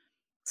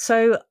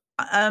 So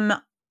I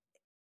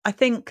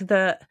think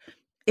that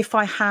if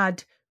I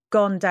had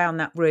gone down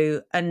that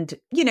route and,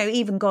 you know,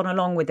 even gone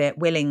along with it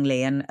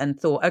willingly and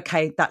thought,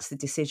 okay, that's the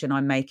decision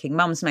I'm making.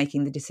 Mum's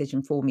making the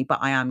decision for me, but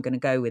I am going to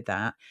go with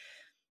that.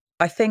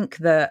 I think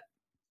that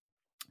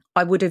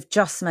I would have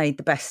just made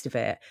the best of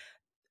it.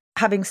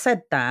 Having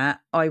said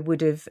that, I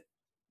would have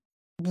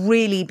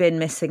really been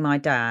missing my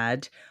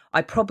dad.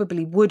 I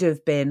probably would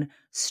have been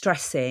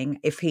stressing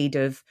if he'd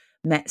have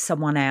met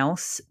someone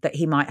else, that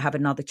he might have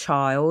another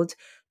child,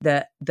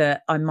 that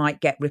I might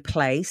get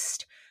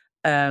replaced.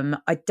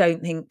 I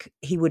don't think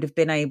he would have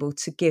been able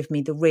to give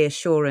me the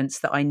reassurance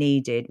that I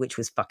needed, which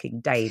was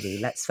fucking daily,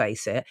 let's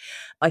face it.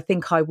 I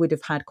think I would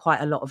have had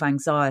quite a lot of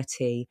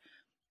anxiety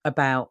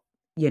about,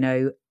 you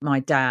know, my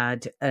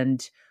dad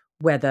and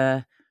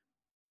whether,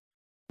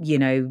 you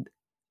know,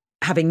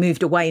 having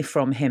moved away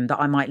from him, that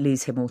I might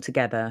lose him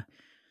altogether.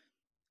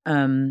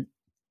 And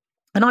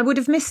I would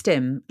have missed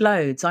him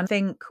loads. I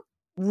think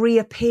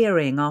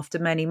reappearing after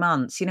many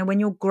months, you know, when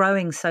you're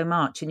growing so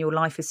much and your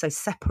life is so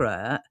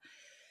separate,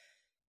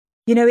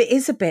 you know, it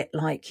is a bit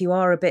like you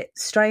are a bit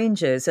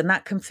strangers, and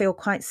that can feel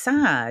quite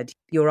sad.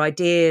 Your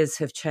ideas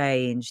have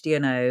changed, you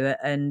know,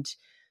 and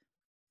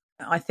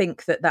I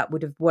think that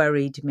would have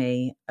worried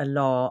me a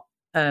lot.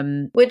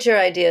 Would your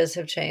ideas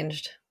have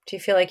changed? Do you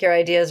feel like your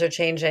ideas are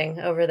changing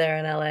over there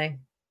in LA?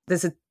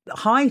 There's a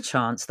high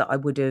chance that I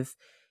would have,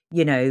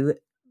 you know,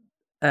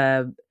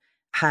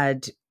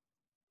 had,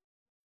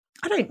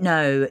 I don't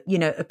know, you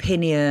know,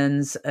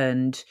 opinions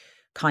and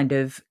kind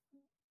of,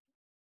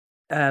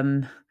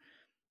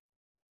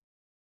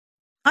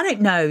 I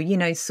don't know, you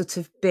know, sort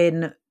of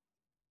been,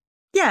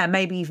 yeah,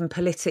 maybe even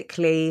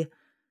politically,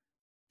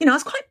 you know, I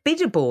was quite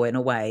biddable in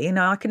a way. You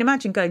know, I can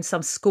imagine going to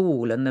some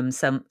school and them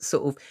some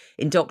sort of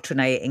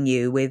indoctrinating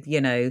you with, you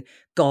know,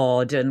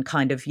 God and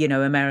kind of, you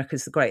know,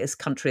 America's the greatest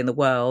country in the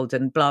world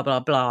and blah,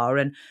 blah, blah.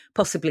 And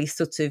possibly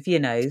sort of, you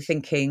know,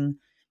 thinking,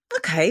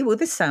 okay, well,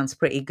 this sounds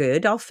pretty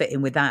good. I'll fit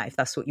in with that if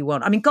that's what you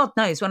want. I mean, God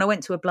knows, when I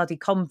went to a bloody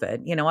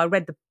convent, you know, I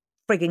read the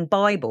frigging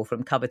Bible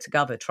from cover to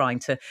cover trying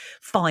to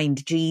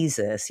find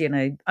Jesus, you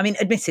know. I mean,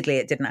 admittedly,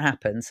 it didn't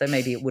happen, so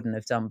maybe it wouldn't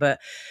have done, but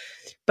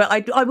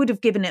I would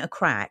have given it a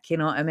crack, you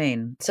know what I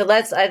mean? So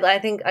I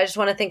think I just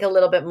want to think a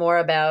little bit more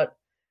about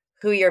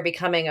who you're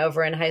becoming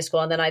over in high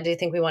school. And then I do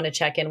think we want to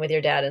check in with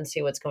your dad and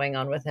see what's going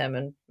on with him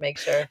and make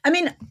sure. I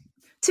mean,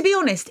 to be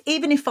honest,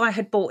 even if I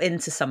had bought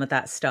into some of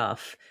that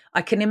stuff,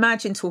 I can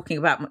imagine talking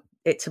about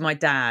it to my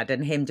dad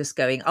and him just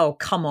going, oh,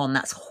 come on,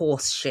 that's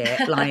horse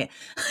shit. Like,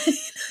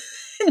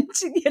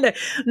 you know,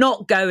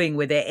 not going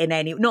with it in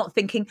any, not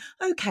thinking,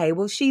 okay,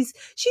 well, she's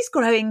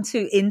growing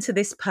into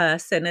this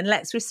person and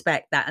let's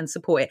respect that and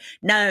support it.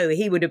 No,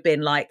 he would have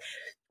been like,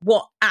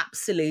 what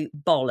absolute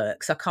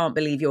bollocks. I can't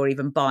believe you're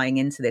even buying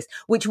into this,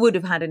 which would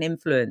have had an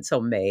influence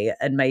on me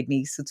and made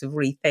me sort of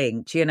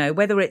rethink, you know,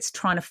 whether it's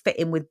trying to fit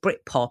in with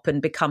Britpop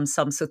and become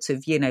some sort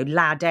of, you know,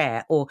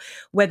 ladette, or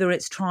whether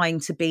it's trying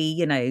to be,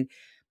 you know,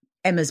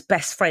 Emma's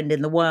best friend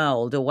in the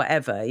world or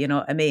whatever, you know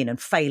what I mean? And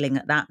failing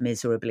at that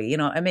miserably, you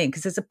know what I mean?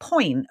 Because there's a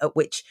point at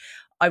which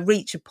I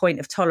reach a point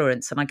of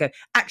tolerance and I go,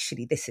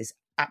 actually, this is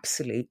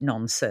absolute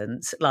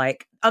nonsense.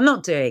 Like, I'm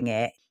not doing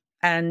it.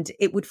 And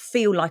it would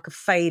feel like a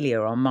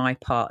failure on my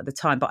part at the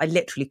time, but I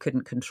literally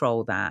couldn't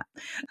control that.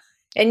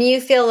 And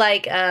you feel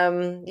like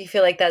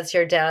that's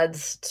your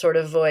dad's sort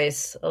of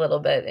voice a little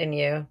bit in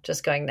you,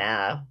 just going,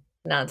 nah,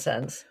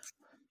 nonsense.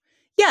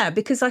 Yeah,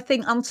 because I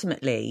think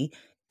ultimately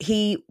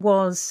he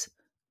was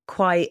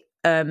quite,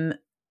 he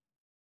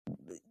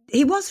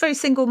was very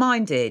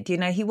single-minded, you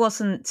know, he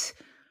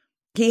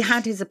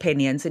had his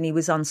opinions and he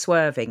was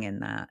unswerving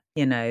in that,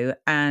 you know,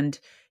 and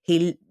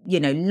he, you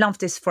know,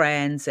 loved his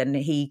friends and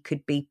he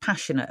could be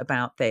passionate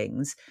about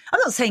things. I'm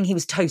not saying he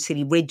was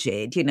totally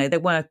rigid, you know,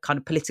 there were kind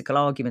of political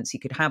arguments you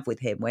could have with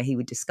him where he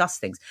would discuss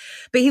things,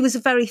 but he was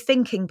a very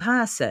thinking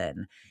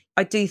person.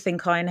 I do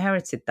think I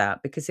inherited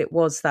that because it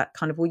was that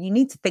kind of, well, you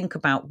need to think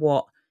about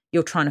what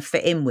you're trying to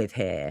fit in with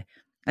here.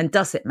 And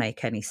does it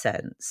make any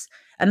sense?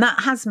 And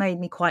that has made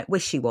me quite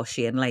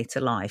wishy-washy in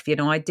later life. You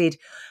know, I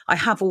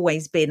have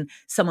always been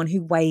someone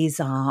who weighs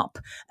up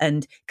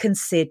and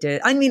consider.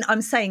 I mean,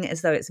 I'm saying it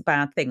as though it's a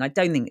bad thing. I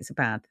don't think it's a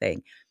bad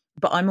thing.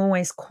 But I'm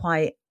always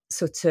quite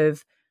sort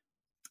of,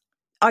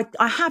 I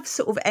have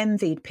sort of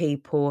envied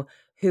people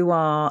who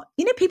are,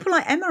 you know, people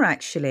like Emma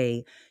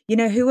actually, you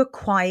know, who are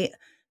quite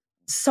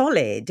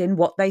solid in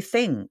what they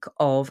think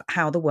of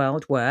how the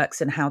world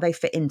works and how they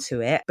fit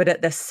into it. But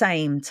at the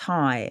same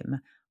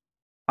time,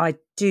 I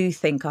do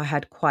think I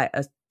had quite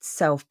a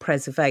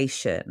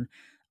self-preservation.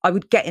 I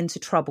would get into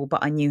trouble,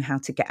 but I knew how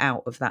to get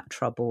out of that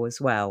trouble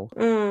as well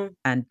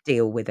and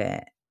deal with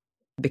it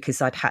because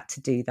I'd had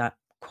to do that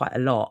quite a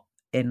lot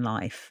in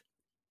life.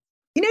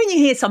 You know, when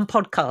you hear some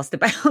podcast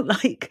about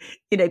like,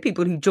 you know,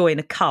 people who join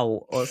a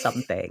cult or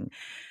something,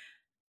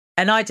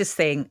 and I just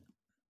think,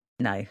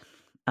 no,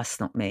 that's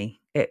not me.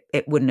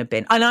 It wouldn't have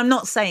been. And I'm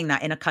not saying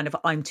that in a kind of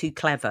I'm too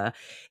clever.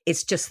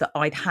 It's just that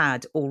I'd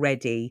had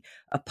already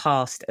a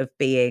past of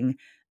being,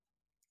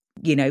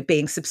 you know,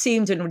 being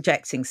subsumed and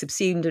rejecting,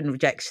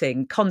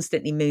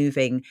 constantly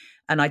moving.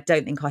 And I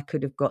don't think I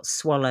could have got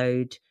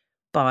swallowed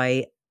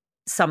by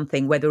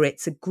something, whether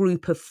it's a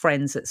group of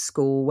friends at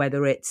school,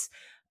 whether it's,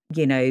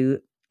 you know,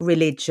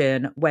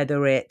 religion,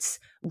 whether it's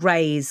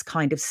Ray's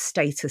kind of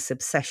status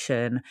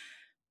obsession.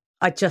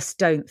 I just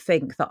don't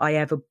think that I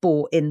ever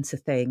bought into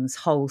things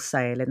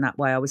wholesale in that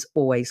way. I was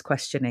always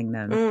questioning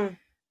them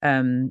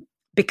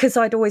because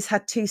I'd always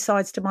had two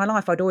sides to my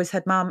life. I'd always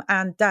had mum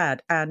and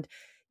dad and,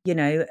 you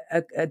know,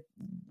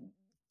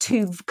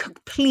 two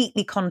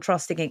completely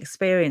contrasting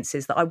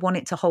experiences that I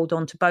wanted to hold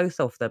on to both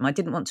of them. I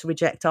didn't want to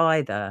reject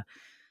either,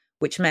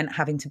 which meant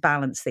having to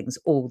balance things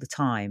all the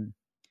time.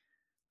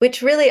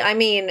 Which really, I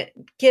mean,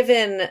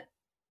 given,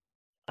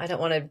 I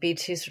don't want to be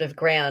too sort of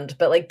grand,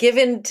 but like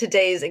given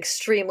today's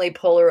extremely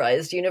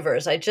polarized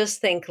universe, I just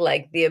think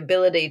like the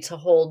ability to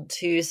hold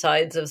two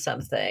sides of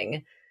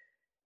something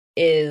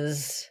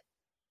is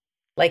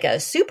like a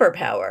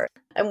superpower.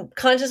 I'm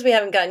conscious we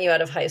haven't gotten you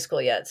out of high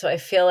school yet, so I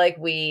feel like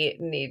we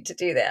need to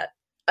do that.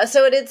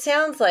 So what it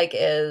sounds like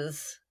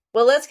is,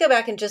 well, let's go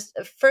back and just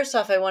first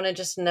off, I want to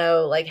just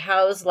know like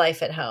how's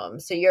life at home?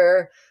 So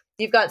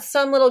you've got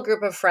some little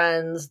group of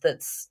friends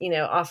that's, you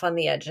know, off on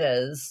the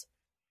edges.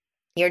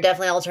 You're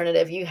definitely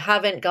alternative.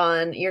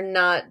 You're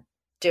not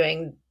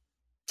doing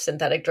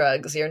synthetic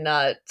drugs. You're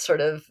not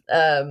sort of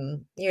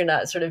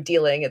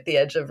dealing at the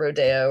edge of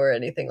rodeo or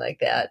anything like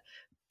that.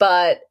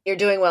 But you're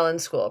doing well in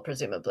school,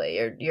 presumably.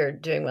 You're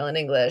doing well in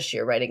English.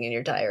 You're writing in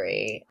your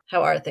diary.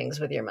 How are things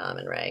with your mom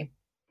and Ray?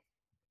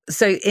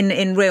 So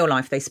in real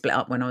life, they split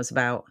up when I was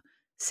about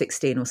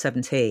 16 or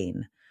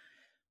 17.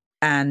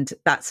 And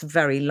that's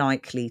very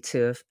likely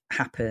to have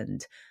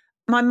happened.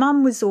 My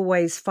mum was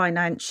always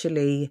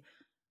financially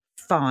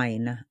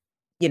fine.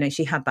 You know,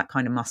 she had that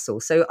kind of muscle.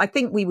 So I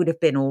think we would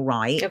have been all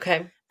right.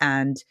 Okay.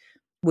 And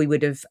we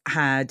would have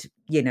had,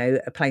 you know,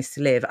 a place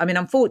to live. I mean,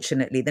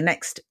 unfortunately, the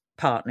next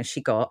partner she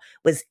got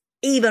was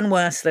even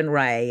worse than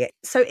Ray.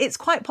 So it's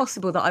quite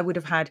possible that I would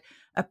have had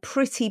a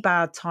pretty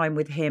bad time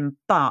with him.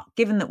 But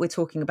given that we're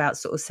talking about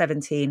sort of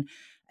 17,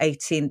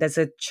 18, there's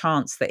a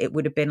chance that it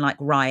would have been like,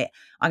 right,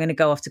 I'm going to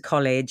go off to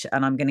college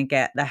and I'm going to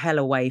get the hell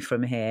away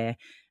from here.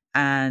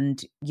 And,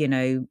 you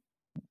know,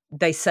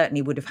 they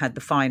certainly would have had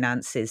the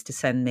finances to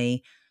send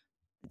me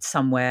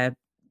somewhere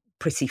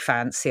pretty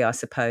fancy, I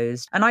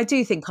suppose. And I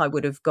do think I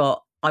would have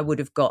got,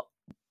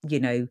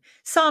 you know,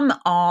 some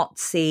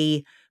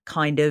artsy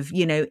kind of,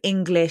 you know,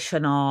 English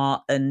and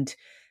art and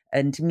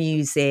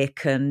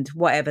music and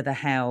whatever the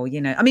hell, you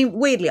know. I mean,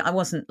 weirdly, I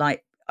wasn't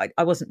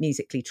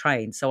musically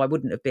trained, so I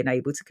wouldn't have been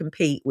able to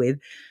compete with,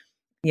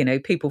 you know,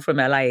 people from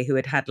LA who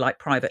had like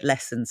private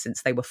lessons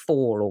since they were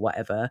 4 or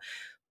whatever.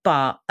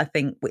 But I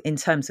think in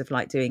terms of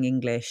like doing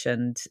English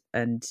and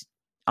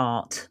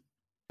art.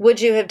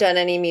 Would you have done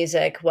any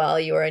music while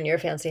you were in your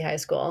fancy high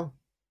school?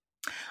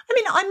 I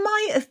mean, I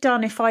might have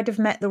done if I'd have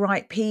met the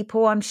right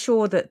people. I'm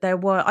sure that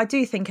I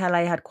do think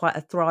LA had quite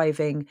a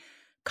thriving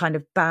kind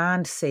of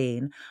band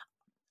scene.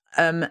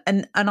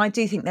 And I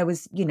do think there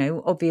was, you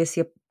know,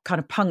 obviously a kind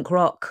of punk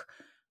rock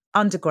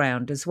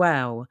underground as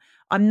well.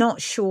 I'm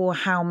not sure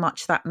how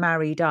much that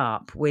married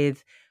up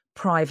with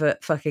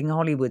private fucking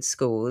Hollywood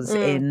schools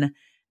in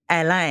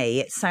LA.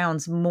 It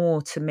sounds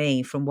more to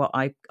me from what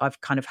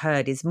I've kind of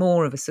heard is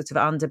more of a sort of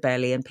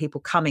underbelly and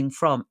people coming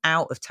from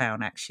out of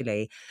town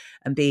actually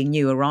and being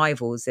new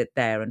arrivals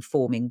there and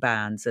forming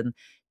bands and,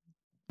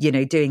 you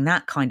know, doing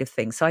that kind of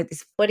thing. So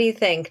what do you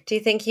think? Do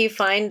you think you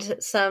find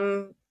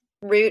some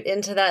route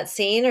into that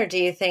scene, or do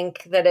you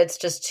think that it's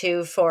just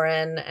too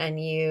foreign and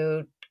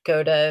you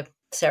go to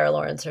Sarah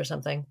Lawrence or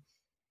something?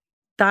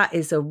 That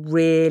is a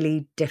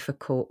really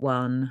difficult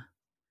one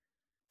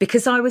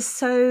because I was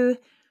so,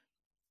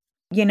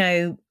 you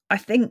know, I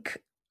think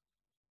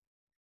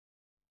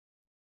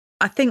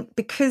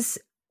because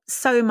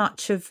so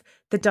much of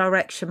the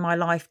direction my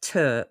life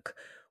took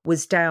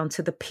was down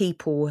to the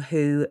people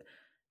who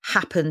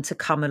happened to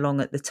come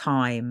along at the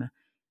time,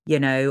 you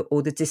know,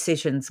 or the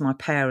decisions my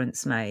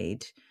parents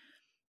made,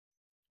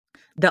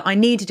 that I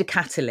needed a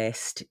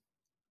catalyst,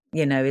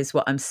 you know, is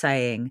what I'm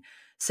saying.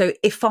 So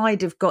if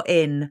I'd have got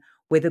in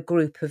with a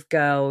group of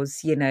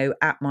girls, you know,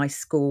 at my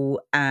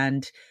school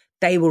and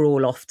they were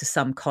all off to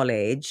some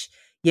college,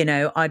 you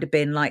know, I'd have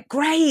been like,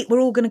 great,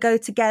 we're all going to go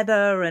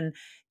together. And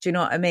do you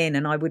know what I mean?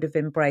 And I would have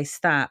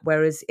embraced that.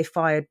 Whereas if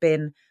I had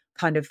been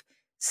kind of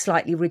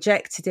slightly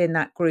rejected in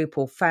that group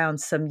or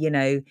found some, you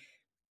know,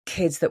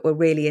 kids that were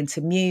really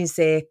into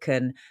music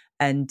and,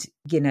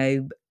 you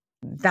know,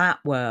 that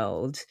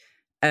world,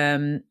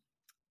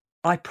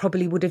 I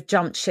probably would have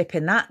jumped ship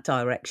in that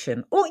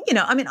direction. Or, you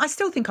know, I mean, I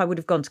still think I would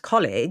have gone to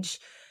college.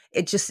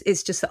 It's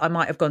just that I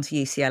might have gone to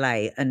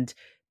UCLA and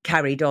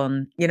carried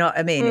on. You know what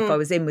I mean? If I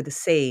was in with the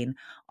scene,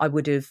 I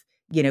would have,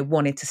 you know,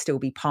 wanted to still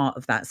be part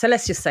of that. So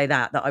let's just say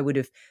that I would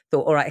have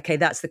thought, all right, okay,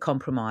 that's the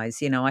compromise.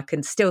 You know, I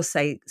can still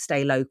stay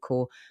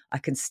local. I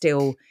can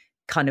still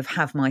kind of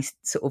have my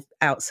sort of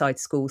outside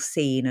school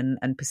scene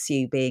and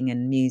pursue being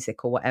in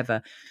music or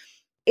whatever.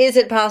 Is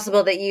it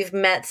possible that you've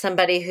met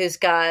somebody who's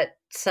got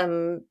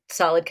some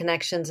solid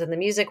connections in the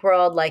music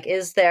world? Like,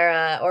 is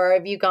there or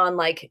have you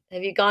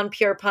gone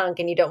pure punk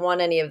and you don't want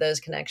any of those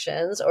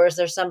connections? Or is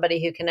there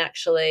somebody who can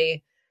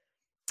actually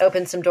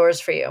open some doors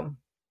for you?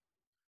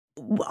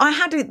 I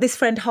had this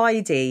friend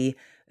Heidi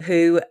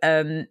who,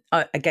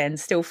 again,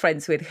 still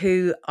friends with,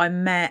 who I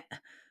met,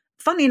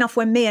 funny enough,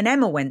 when me and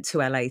Emma went to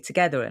LA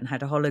together and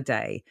had a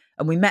holiday,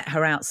 and we met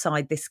her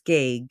outside this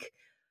gig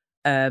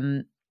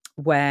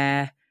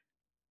where,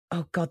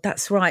 oh God,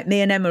 that's right.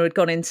 Me and Emma had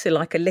gone into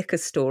like a liquor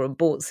store and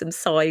bought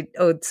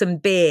some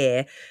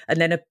beer,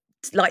 and then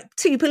like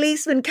 2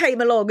 policemen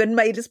came along and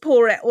made us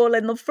pour it all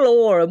in the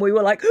floor, and we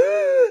were like,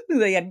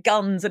 they had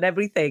guns and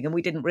everything, and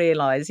we didn't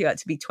realise you had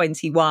to be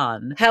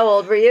 21. How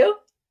old were you?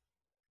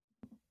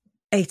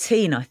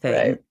 18, I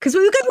think, because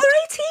we were going,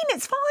 we're 18,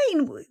 it's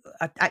fine.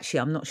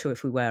 Actually, I'm not sure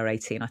if we were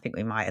 18. I think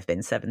we might have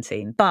been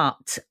 17.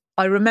 But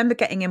I remember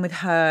getting in with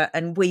her,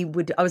 and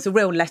I was a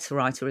real letter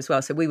writer as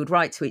well. So we would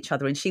write to each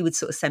other, and she would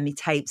sort of send me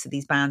tapes of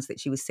these bands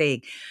that she was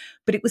seeing.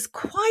 But it was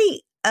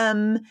quite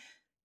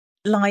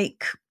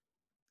like,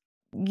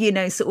 you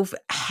know, sort of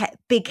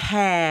big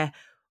hair,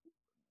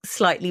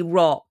 slightly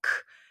rock,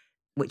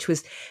 which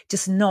was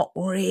just not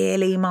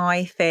really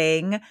my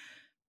thing.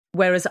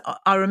 Whereas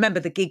I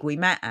remember the gig we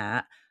met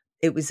at,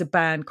 it was a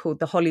band called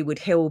the Hollywood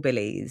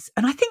Hillbillies.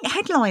 And I think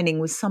headlining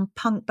was some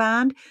punk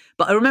band.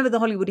 But I remember the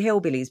Hollywood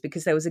Hillbillies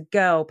because there was a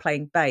girl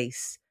playing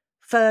bass,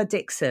 Fur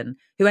Dixon,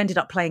 who ended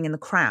up playing in the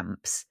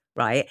Cramps,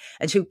 right?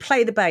 And she would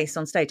play the bass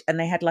on stage, and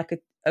they had like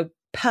a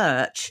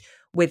perch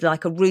with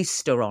like a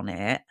rooster on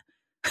it.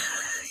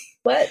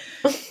 What?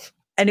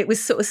 And it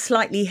was sort of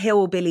slightly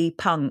hillbilly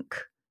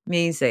punk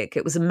music.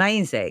 It was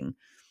amazing.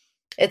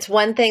 It's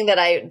one thing that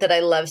I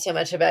love so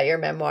much about your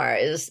memoir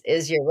is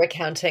your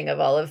recounting of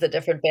all of the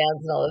different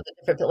bands and all of the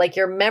different, like,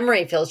 your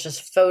memory feels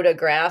just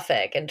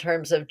photographic in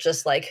terms of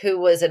just like who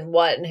was in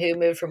what and who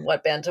moved from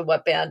what band to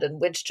what band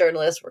and which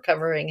journalists were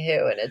covering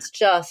who. And it's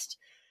just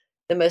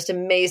the most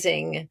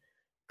amazing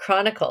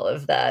chronicle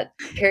of that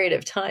period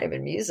of time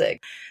in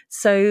music.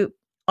 So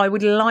I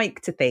would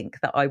like to think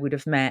that I would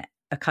have met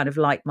a kind of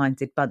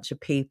like-minded bunch of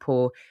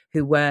people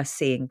who were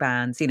seeing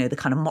bands, you know, the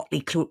kind of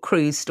Motley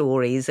Crue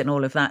stories and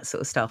all of that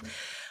sort of stuff.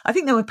 I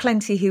think there were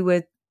plenty who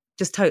were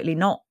just totally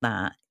not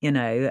that, you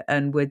know,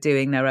 and were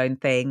doing their own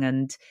thing.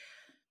 And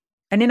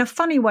in a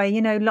funny way,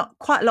 you know,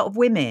 quite a lot of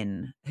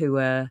women who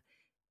were,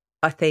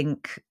 I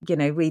think, you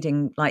know,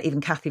 reading like even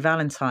Kathy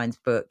Valentine's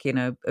book, you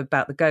know,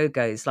 about the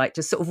Go-Go's, like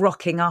just sort of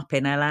rocking up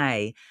in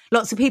LA.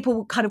 Lots of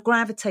people kind of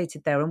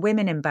gravitated there, and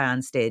women in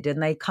bands did.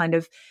 And they kind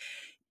of,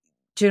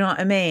 do you know what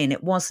I mean?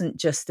 It wasn't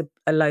just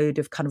a load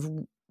of kind of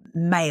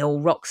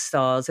male rock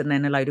stars and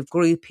then a load of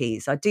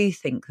groupies. I do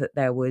think that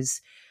there was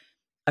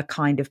a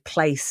kind of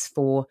place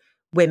for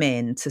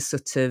women to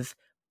sort of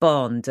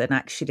bond and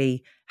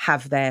actually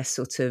have their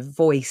sort of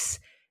voice.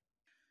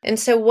 And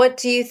so what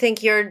do you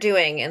think you're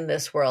doing in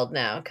this world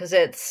now? Because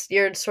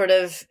you're sort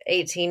of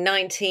 18,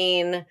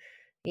 19,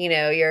 you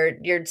know,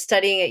 you're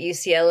studying at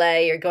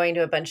UCLA, you're going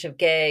to a bunch of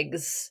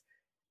gigs,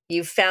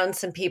 you've found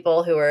some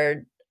people who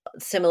are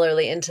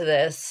similarly into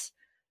this.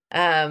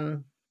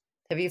 Are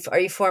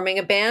you forming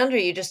a band, or are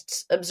you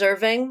just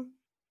observing?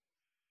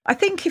 I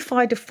think if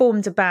I'd have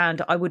formed a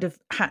band, I would have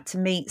had to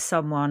meet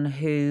someone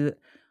who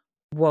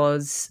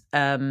was,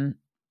 you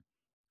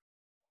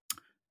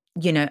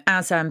know,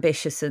 as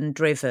ambitious and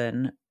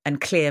driven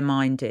and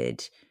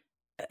clear-minded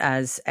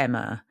as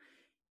Emma.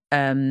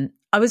 I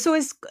was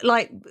always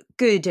like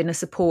good in a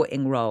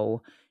supporting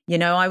role. You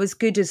know, I was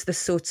good as the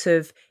sort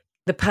of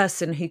the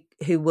person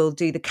who will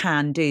do the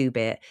can-do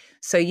bit.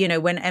 So, you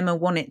know, when Emma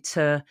wanted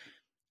to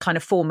kind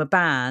of form a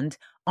band,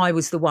 I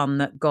was the one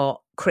that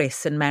got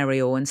Chris and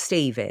Muriel and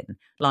Steve in.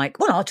 Like,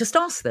 well, I'll just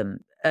ask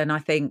them. And I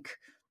think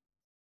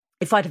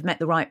if I'd have met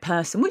the right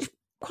person, which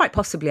quite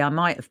possibly I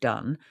might have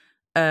done,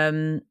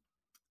 I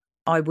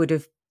would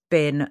have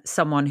been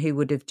someone who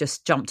would have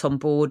just jumped on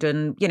board.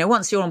 And, you know,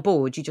 once you're on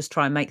board, you just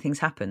try and make things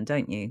happen,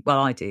 don't you? Well,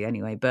 I do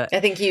anyway, but I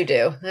think you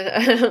do.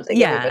 I don't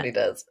think everybody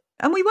does.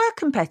 And we were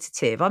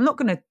competitive. I'm not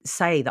going to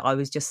say that I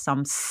was just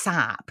some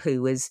sap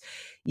who was,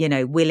 you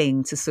know,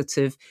 willing to sort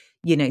of,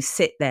 you know,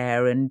 sit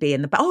there and be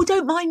in the, oh,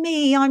 don't mind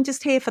me, I'm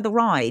just here for the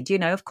ride. You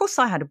know, of course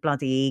I had a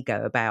bloody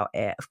ego about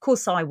it. Of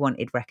course I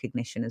wanted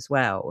recognition as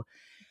well.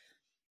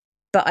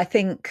 But I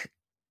think,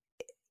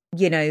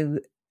 you know,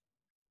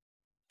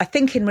 I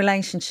think in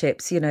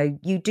relationships, you know,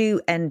 you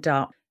do end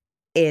up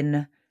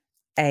in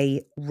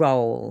a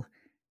role,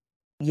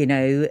 you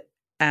know,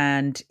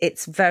 and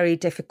it's very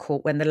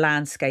difficult when the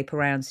landscape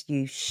around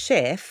you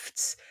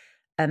shifts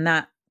and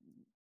that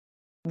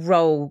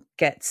role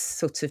gets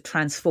sort of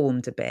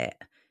transformed a bit.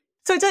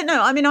 So I don't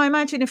know. I mean, I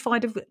imagine if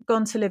I'd have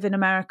gone to live in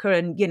America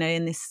and, you know,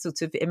 in this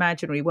sort of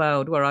imaginary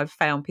world where I've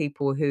found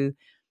people who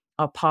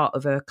are part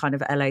of a kind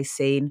of LA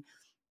scene,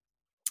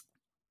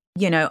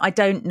 you know, I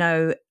don't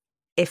know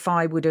if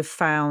I would have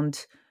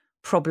found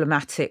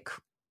problematic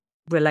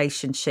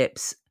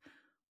relationships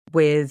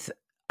with,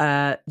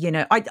 you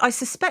know, I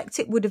suspect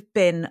it would have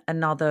been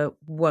another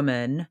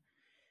woman.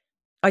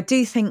 I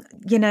do think,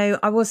 you know,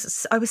 I was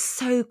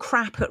so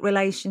crap at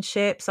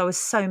relationships. I was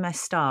so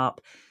messed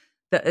up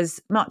that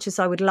as much as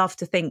I would love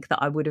to think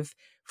that I would have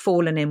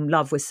fallen in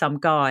love with some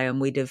guy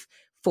and we'd have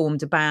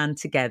formed a band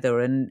together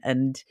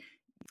and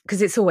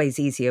because it's always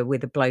easier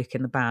with a bloke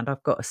in the band,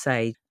 I've got to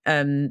say,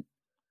 that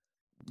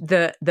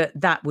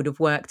would have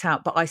worked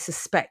out. But I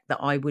suspect that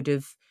I would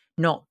have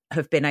not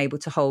have been able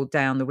to hold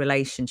down the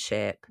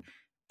relationship.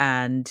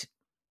 And,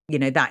 you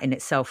know, that in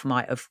itself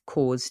might have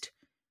caused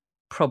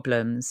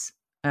problems.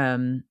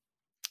 Then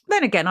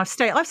again, I've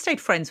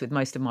stayed friends with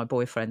most of my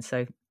boyfriends.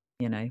 So,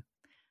 you know,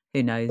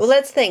 Who knows? Well,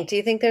 let's think. Do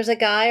you think there's a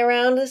guy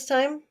around this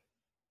time?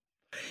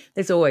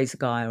 There's always a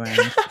guy around.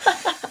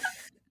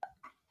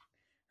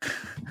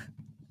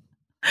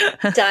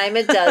 Dime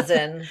a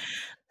dozen.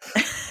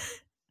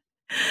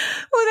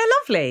 Well, they're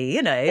lovely,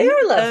 you know. They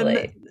are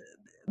lovely.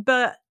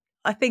 But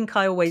I think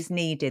I always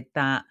needed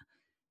that,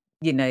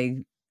 you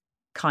know,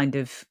 kind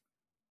of,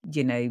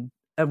 you know,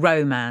 a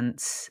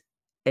romance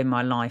in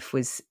my life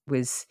was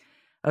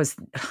I was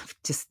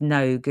just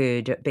no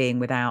good at being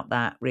without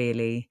that,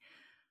 really.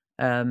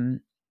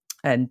 And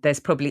there's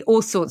probably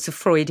all sorts of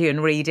Freudian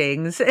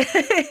readings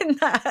in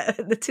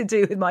that to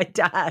do with my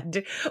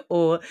dad,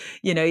 or,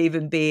 you know,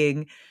 even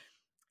being,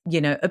 you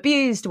know,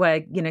 abused,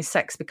 where, you know,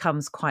 sex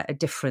becomes quite a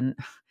different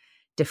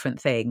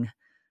thing.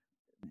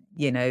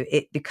 You know,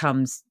 it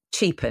becomes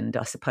cheapened,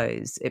 I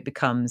suppose. It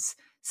becomes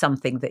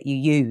something that you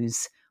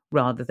use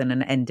rather than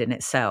an end in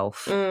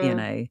itself, you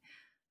know.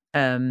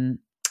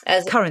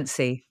 As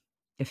currency,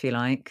 if you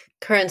like.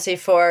 Currency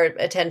for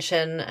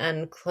attention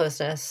and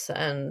closeness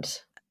and...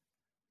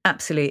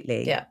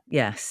 Absolutely. Yeah.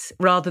 Yes.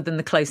 Rather than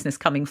the closeness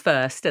coming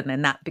first and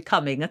then that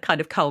becoming a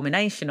kind of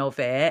culmination of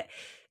it.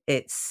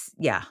 It's,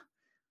 yeah.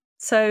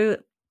 So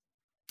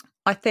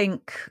I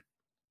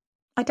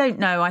don't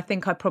know. I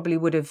think I probably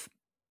would have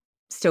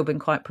still been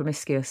quite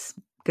promiscuous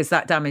because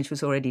that damage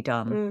was already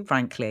done,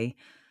 frankly.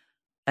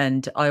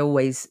 And I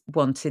always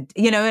wanted,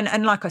 you know,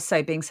 and like I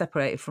say, being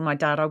separated from my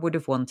dad, I would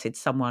have wanted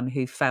someone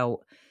who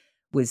felt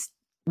was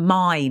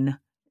mine.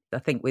 I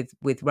think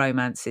with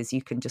romances,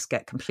 you can just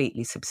get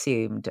completely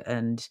subsumed,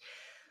 and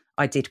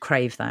I did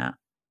crave that.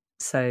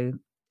 So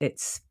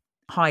it's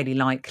highly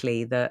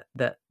likely that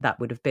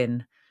would have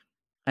been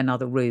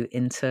another route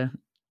into,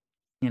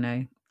 you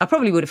know, I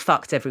probably would have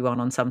fucked everyone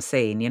on some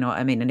scene, you know what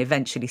I mean, and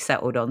eventually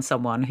settled on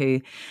someone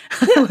who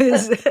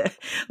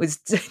was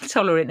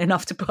tolerant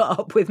enough to put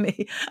up with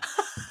me.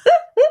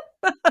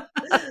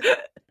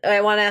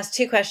 I want to ask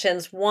two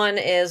questions. One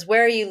is,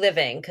 where are you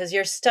living? Because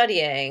you're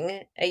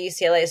studying at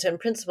UCLA, so in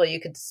principle you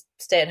could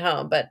stay at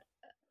home, but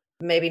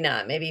maybe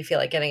not. Maybe you feel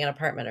like getting an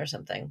apartment or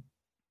something.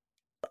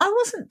 I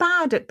wasn't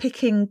bad at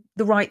picking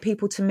the right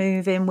people to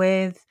move in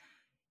with.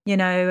 You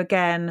know,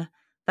 again,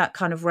 that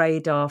kind of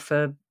radar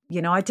for,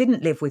 you know, I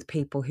didn't live with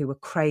people who were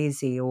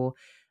crazy or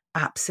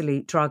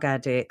absolute drug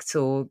addicts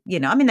or, you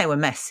know, I mean, they were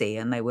messy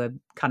and they were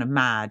kind of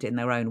mad in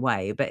their own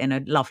way, but in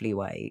a lovely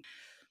way.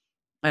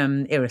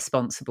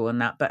 Irresponsible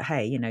and that, but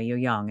hey, you know, you're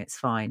young, it's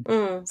fine.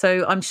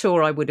 So I'm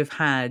sure I would have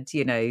had,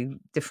 you know,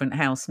 different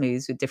house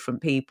moves with different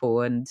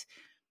people,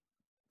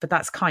 but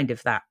that's kind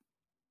of that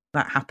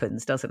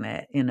happens, doesn't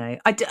it? You know,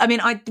 I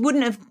mean, I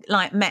wouldn't have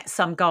like met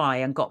some guy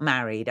and got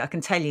married. I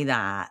can tell you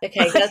that.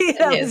 Okay,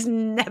 that was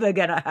never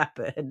going to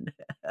happen.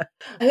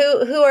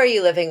 Who are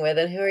you living with,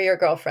 and who are your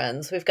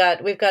girlfriends? We've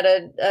got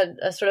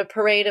a sort of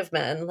parade of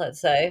men, let's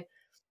say.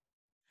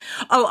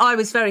 Oh, I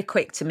was very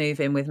quick to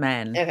move in with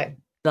men. Okay.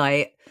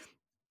 Like,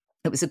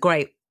 it was a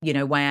great, you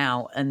know, way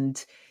out.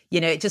 And, you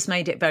know, it just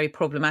made it very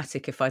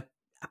problematic if I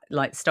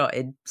like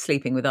started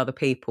sleeping with other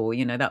people,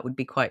 you know, that would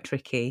be quite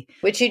tricky.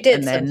 Which you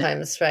did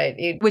sometimes,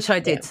 right? Which I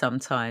did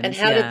sometimes. And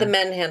how did the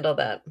men handle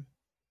that?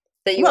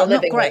 That you were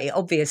living not great, with?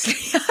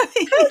 Obviously.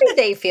 How did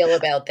they feel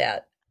about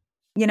that?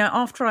 You know,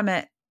 after I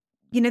met,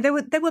 you know, there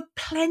were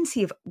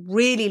plenty of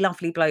really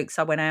lovely blokes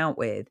I went out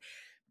with.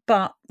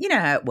 But you know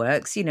how it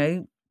works, you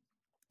know,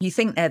 you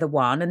think they're the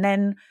one and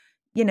then,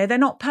 you know, they're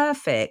not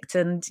perfect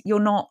and you're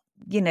not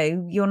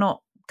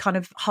kind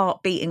of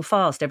heart beating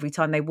fast every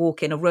time they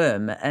walk in a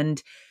room.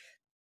 And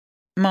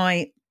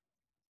I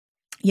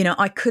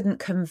couldn't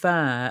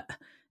convert,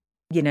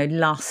 you know,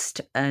 lust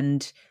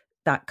and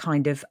that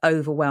kind of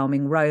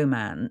overwhelming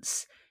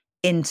romance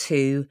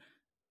into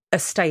a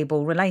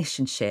stable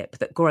relationship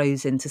that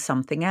grows into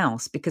something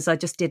else, because I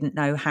just didn't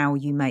know how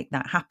you make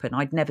that happen.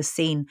 I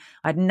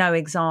had no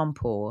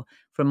example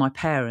from my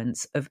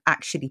parents of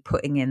actually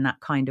putting in that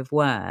kind of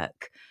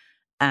work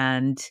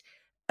and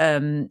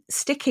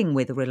sticking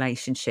with a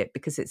relationship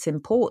because it's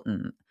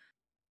important,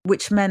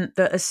 which meant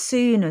that as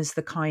soon as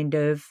the kind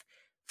of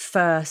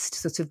first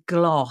sort of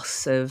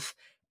gloss of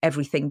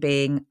everything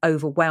being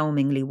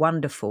overwhelmingly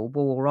wonderful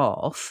wore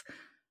off,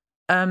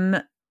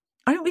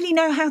 I don't really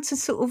know how to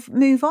sort of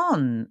move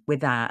on with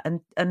that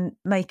and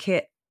make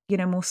it, you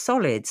know, more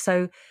solid.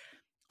 So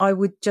I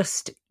would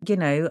just, you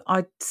know,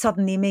 I'd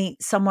suddenly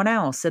meet someone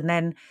else and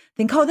then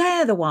think, oh,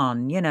 they're the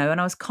one, you know,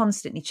 and I was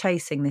constantly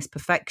chasing this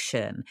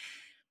perfection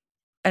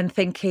and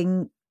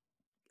thinking,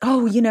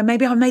 oh, you know,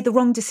 maybe I made the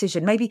wrong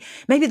decision. Maybe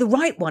the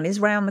right one is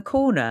round the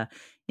corner,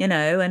 you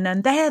know,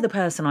 and they're the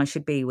person I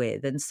should be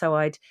with. And so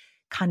I'd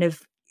kind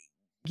of,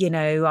 you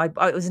know,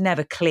 I was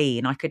never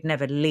clean. I could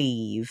never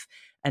leave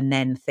and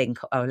then think,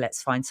 oh,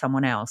 let's find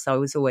someone else. I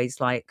was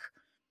always like,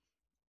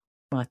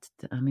 what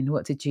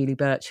did Julie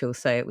Burchill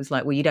say? It was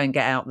like, well, you don't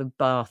get out the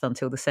bath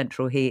until the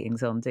central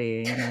heating's on, do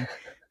you? You know,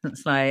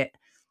 it's like,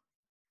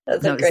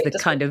 that's that was the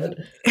kind of...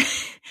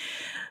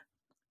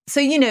 So,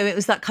 you know, it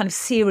was that kind of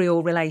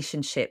serial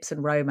relationships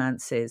and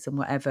romances and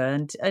whatever.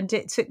 And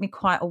it took me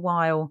quite a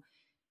while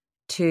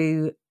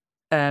to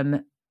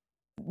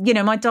you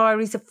know, my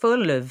diaries are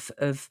full of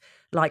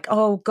like,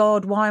 oh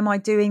God, why am I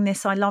doing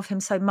this? I love him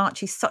so much.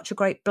 He's such a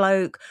great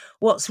bloke.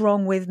 What's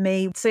wrong with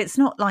me? So it's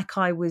not like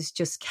I was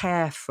just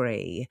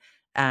carefree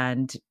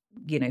and,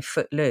 you know,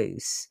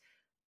 footloose.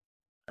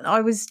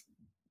 I was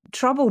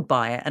troubled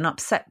by it and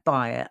upset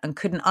by it and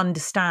couldn't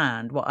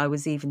understand what I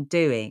was even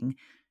doing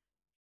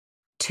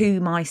to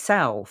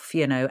myself,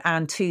 you know,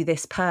 and to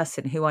this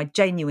person who I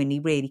genuinely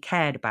really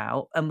cared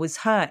about and was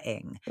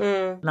hurting.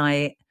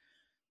 Like,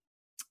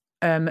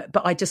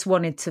 but I just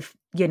wanted to,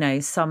 you know,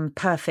 some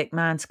perfect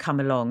man to come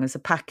along as a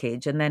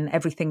package, and then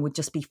everything would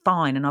just be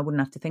fine and I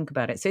wouldn't have to think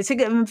about it. So it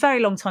took a very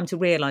long time to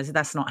realise that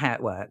that's not how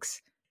it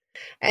works.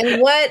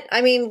 And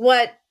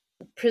what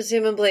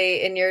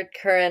presumably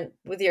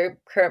with your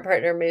current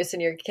partner, Moose,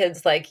 and your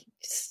kids, like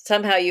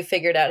somehow you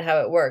figured out how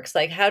it works.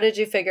 Like, how did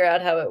you figure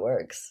out how it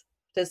works?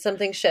 Did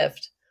something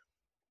shift?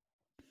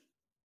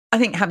 I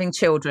think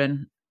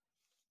children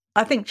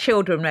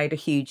made a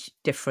huge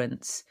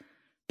difference,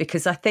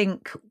 because I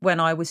think when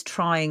I was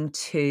trying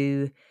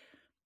to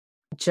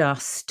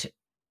just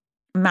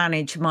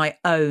manage my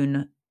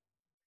own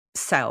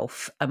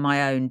self and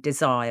my own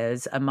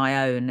desires and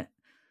my own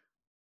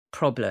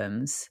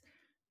problems,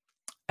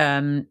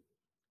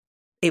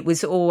 it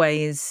was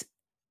always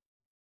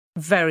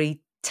very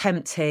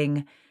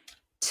tempting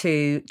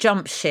to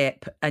jump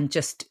ship and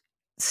just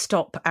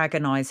stop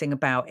agonizing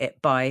about it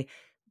by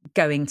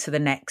going to the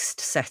next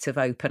set of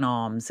open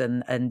arms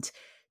and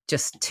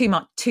just too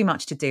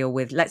much to deal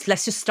with. Let's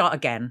just start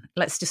again.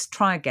 Let's just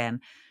try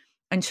again.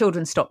 And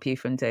children stop you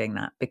from doing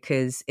that,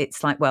 because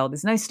it's like, well,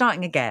 there's no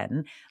starting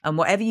again. And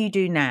whatever you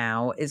do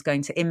now is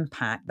going to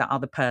impact that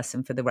other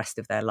person for the rest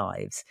of their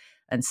lives.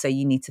 And so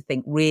you need to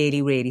think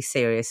really, really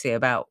seriously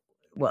about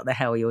what the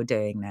hell you're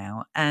doing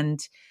now. And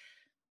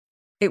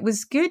it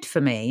was good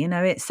for me, you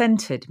know, it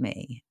centered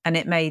me and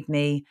it made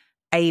me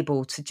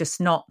able to just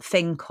not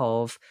think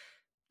of,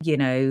 you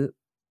know,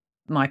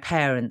 my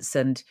parents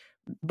and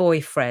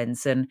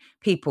boyfriends and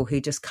people who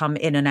just come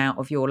in and out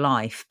of your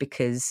life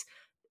because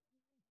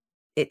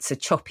it's a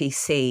choppy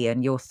sea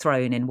and you're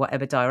thrown in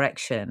whatever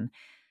direction.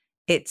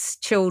 It's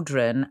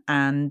children,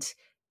 and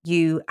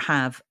you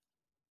have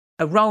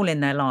a role in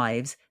their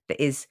lives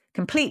that is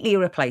completely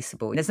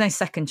irreplaceable. There's no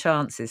second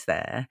chances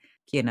there.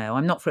 You know,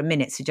 I'm not for a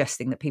minute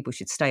suggesting that people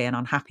should stay in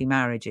unhappy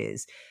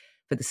marriages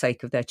for the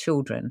sake of their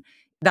children.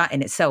 That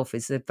in itself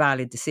is a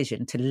valid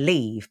decision to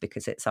leave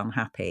because it's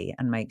unhappy,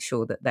 and make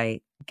sure that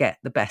they get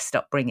the best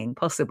upbringing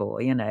possible,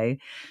 you know.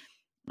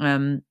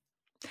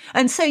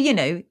 And so, you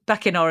know,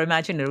 back in our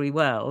imaginary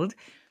world,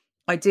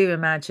 I do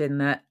imagine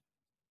that,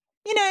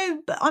 you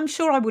know, I'm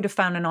sure I would have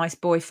found a nice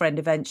boyfriend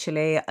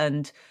eventually,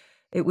 and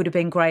it would have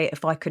been great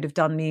if I could have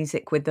done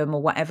music with them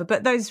or whatever.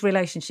 But those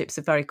relationships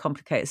are very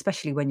complicated,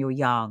 especially when you're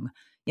young.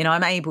 You know,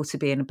 I'm able to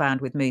be in a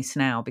band with Moose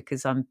now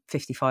because I'm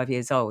 55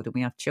 years old and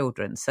we have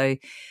children. So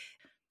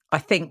I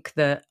think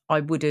that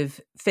I would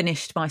have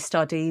finished my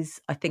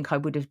studies. I think I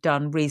would have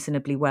done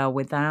reasonably well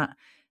with that.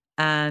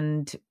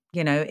 And,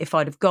 you know, if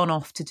I'd have gone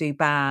off to do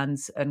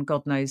bands and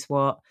God knows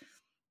what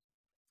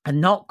and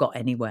not got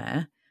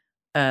anywhere,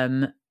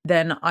 then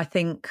I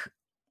think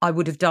I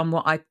would have done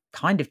what I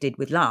kind of did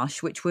with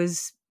Lush, which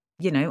was,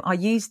 you know, I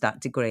used that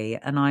degree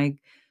and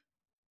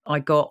I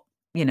got,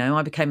 you know,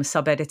 I became a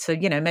sub-editor.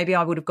 You know, maybe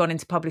I would have gone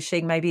into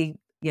publishing, maybe,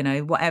 you know,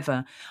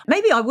 whatever.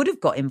 Maybe I would have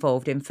got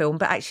involved in film,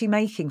 but actually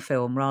making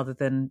film rather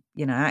than,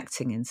 you know,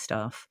 acting in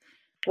stuff.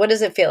 What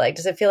does it feel like?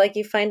 Does it feel like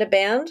you find a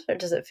band, or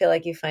does it feel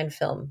like you find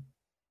film?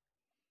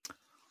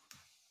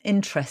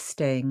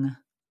 Interesting.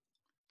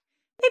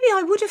 Maybe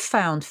I would have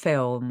found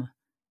film,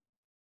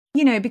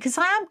 you know, because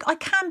I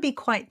can be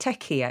quite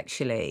techie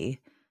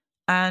actually.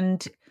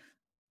 And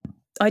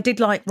I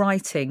did like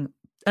writing.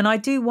 And I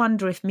do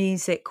wonder if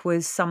music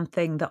was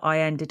something that I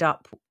ended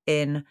up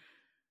in,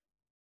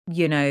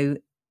 you know,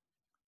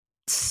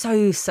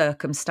 so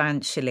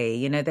circumstantially.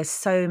 You know, there's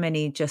so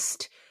many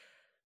just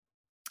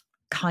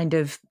kind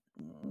of,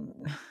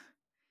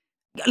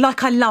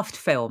 like, I loved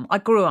film. I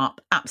grew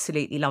up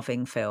absolutely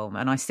loving film,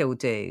 and I still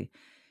do.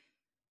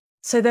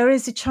 So there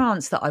is a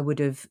chance that I would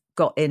have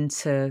got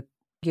into,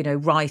 you know,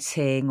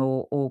 writing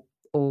or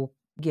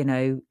you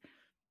know,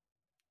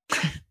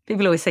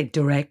 people always say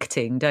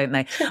directing, don't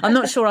they? I'm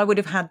not sure I would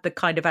have had the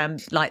kind of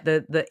like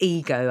the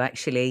ego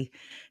actually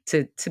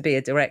to be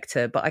a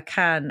director, but I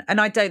can, and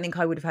I don't think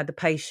I would have had the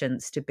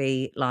patience to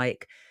be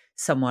like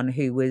someone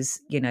who was,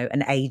 you know,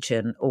 an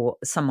agent or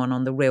someone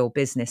on the real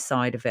business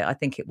side of it. I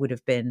think it would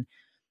have been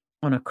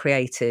on a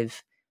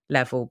creative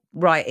level.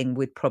 Writing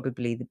would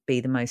probably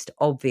be the most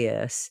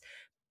obvious.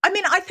 I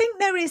mean, I think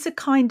there is a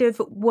kind of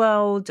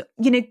world,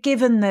 you know,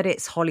 given that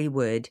it's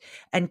Hollywood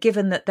and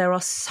given that there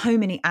are so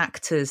many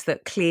actors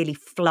that clearly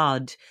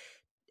flood,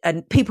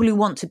 and people who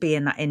want to be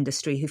in that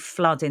industry who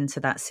flood into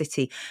that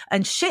city,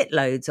 and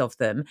shitloads of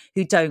them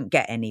who don't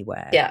get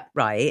anywhere. Yeah.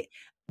 Right.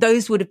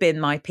 those would have been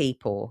my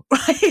people,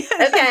 right?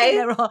 Okay.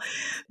 There are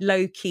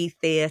low-key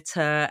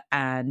theatre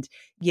and,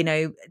 you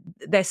know,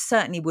 there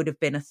certainly would have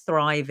been a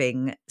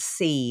thriving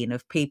scene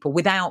of people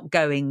without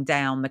going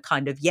down the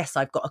kind of, yes,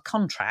 I've got a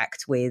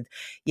contract with,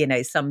 you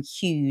know, some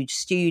huge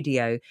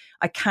studio.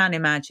 I can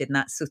imagine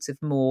that sort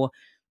of more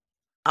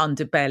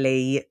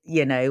underbelly,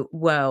 you know,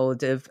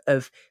 world of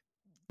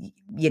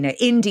you know,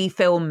 indie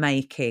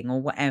filmmaking or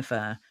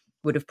whatever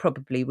would have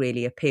probably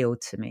really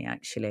appealed to me,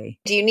 actually.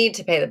 Do you need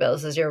to pay the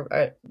bills? Is your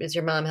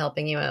mom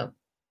helping you out?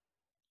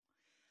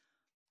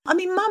 I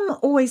mean, Mum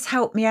always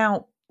helped me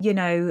out, you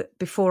know,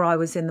 before I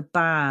was in the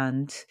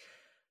band.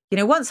 You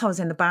know, once I was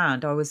in the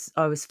band, I was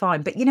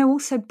fine. But, you know,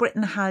 also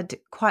Britain had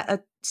quite a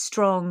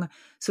strong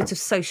sort of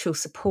social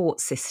support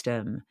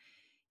system.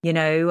 You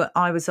know,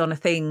 I was on a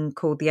thing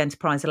called the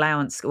Enterprise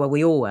Allowance. Well,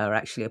 we all were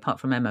actually, apart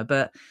from Emma.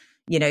 But,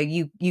 you know,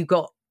 you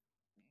got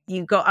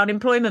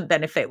unemployment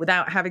benefit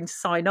without having to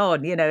sign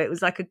on. You know, it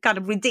was like a kind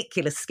of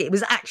ridiculous scheme. It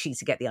was actually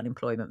to get the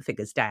unemployment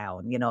figures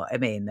down. You know what I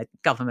mean? The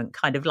government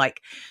kind of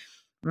like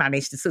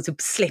managed to sort of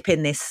slip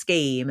in this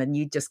scheme and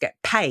you just get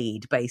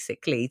paid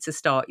basically to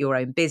start your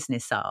own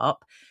business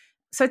up.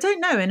 So I don't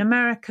know. In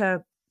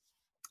America,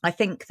 I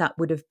think that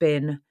would have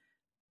been,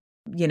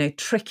 you know,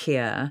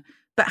 trickier.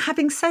 But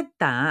having said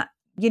that,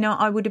 you know,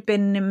 I would have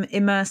been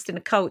immersed in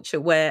a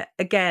culture where,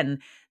 again,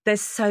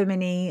 there's so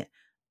many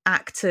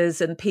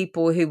actors and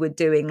people who were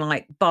doing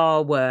like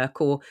bar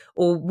work or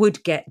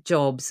would get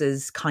jobs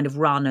as kind of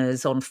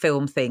runners on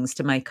film things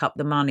to make up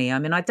the money. I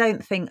mean, I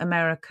don't think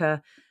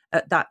America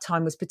at that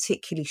time was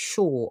particularly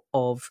short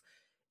of,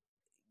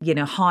 you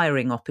know,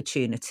 hiring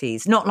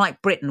opportunities, not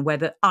like Britain where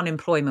the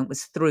unemployment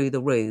was through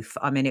the roof.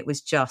 I mean, it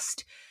was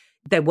just,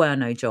 there were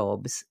no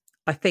jobs.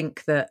 I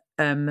think that,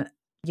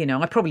 you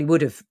know, I probably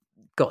would have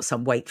got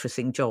some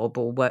waitressing job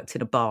or worked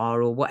in a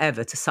bar or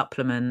whatever to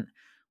supplement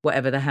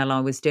whatever the hell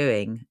I was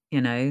doing, you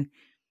know,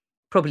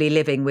 probably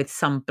living with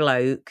some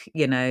bloke,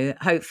 you know,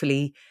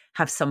 hopefully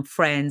have some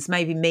friends,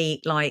 maybe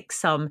meet like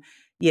some,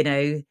 you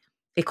know,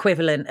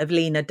 equivalent of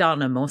Lena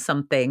Dunham or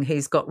something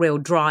who's got real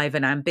drive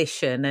and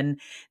ambition and,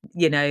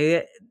 you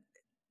know,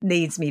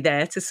 needs me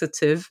there to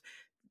sort of,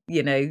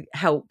 you know,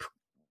 help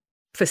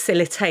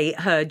facilitate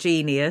her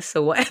genius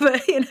or whatever,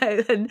 you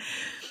know,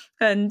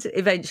 and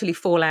eventually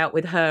fall out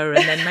with her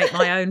and then make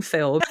my own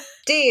film.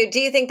 Do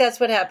you think that's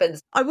what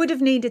happens? I would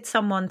have needed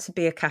someone to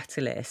be a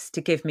catalyst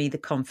to give me the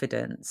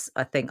confidence.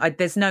 I think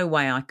there's no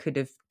way I could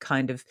have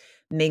kind of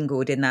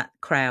mingled in that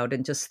crowd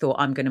and just thought,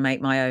 I'm going to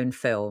make my own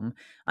film.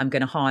 I'm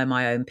going to hire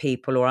my own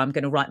people, or I'm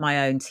going to write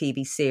my own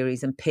TV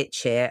series and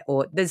pitch it.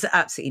 Or there's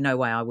absolutely no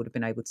way I would have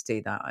been able to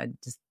do that. I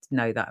just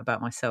know that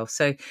about myself.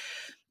 So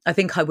I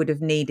think I would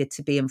have needed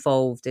to be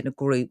involved in a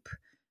group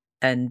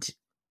and,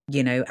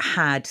 you know,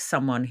 had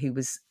someone who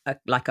was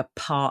like a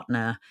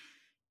partner,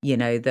 you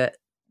know, that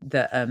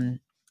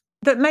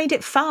made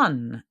it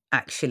fun,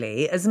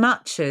 actually, as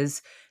much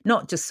as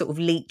not just sort of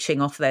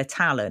leeching off their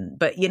talent,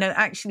 but, you know,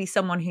 actually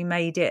someone who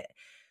made it,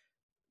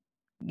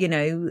 you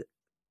know,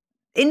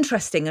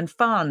 interesting and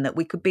fun, that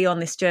we could be on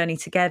this journey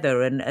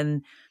together.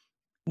 And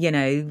you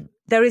know,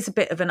 there is a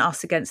bit of an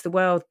us against the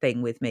world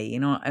thing with me, you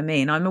know what I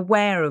mean? I'm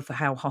aware of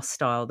how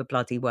hostile the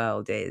bloody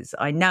world is.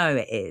 I know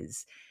it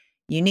is.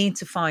 You need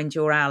to find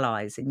your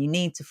allies and you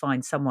need to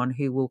find someone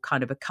who will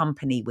kind of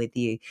accompany with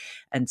you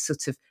and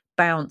sort of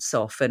bounce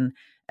off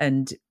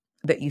and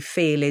that you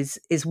feel is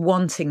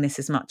wanting this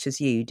as much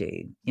as you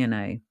do, you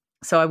know.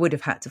 So I would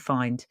have had to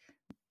find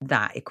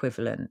that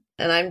equivalent.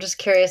 And I'm just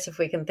curious if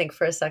we can think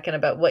for a second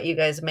about what you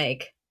guys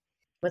make.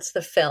 What's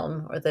the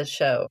film or the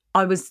show?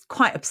 I was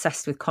quite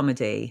obsessed with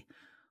comedy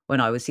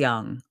when I was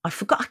young. I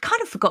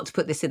kind of forgot to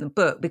put this in the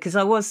book because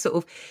I was sort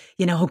of,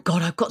 you know, oh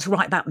God, I've got to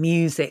write about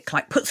music,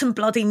 like put some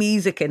bloody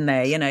music in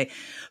there, you know.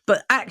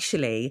 But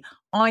actually,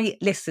 I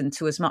listened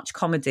to as much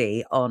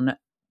comedy on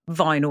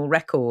vinyl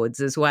records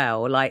as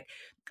well. Like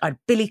I had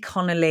Billy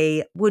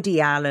Connolly,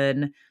 Woody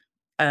Allen,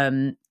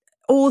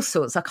 all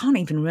sorts. I can't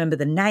even remember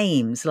the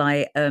names.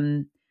 Like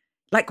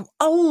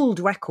old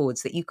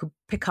records that you could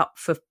pick up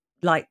for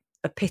like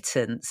a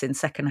pittance in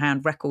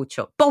secondhand record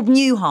shop. Bob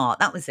Newhart,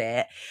 that was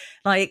it.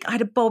 Like I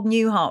had a Bob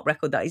Newhart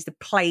record that I used to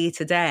play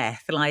to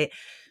death. Like,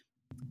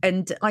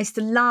 and I used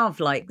to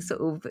love like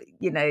sort of,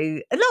 you know,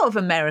 a lot of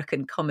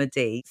American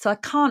comedy. So I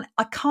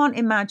can't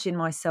imagine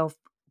myself,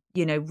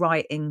 you know,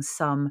 writing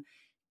some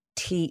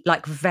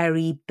like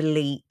very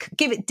bleak,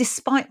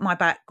 despite my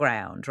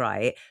background,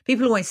 right?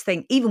 People always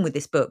think, even with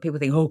this book, people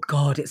think, oh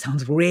God, it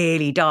sounds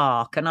really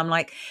dark. And I'm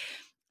like,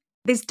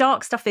 there's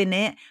dark stuff in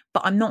it,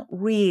 but I'm not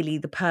really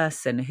the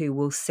person who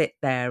will sit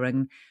there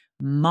and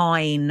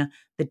mine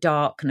the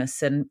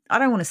darkness. And I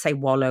don't want to say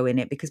wallow in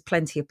it because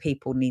plenty of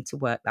people need to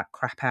work that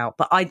crap out.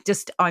 But I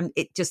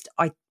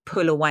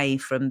pull away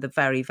from the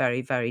very,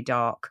 very, very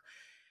dark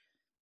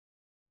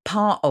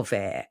part of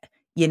it.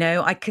 You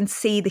know, I can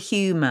see the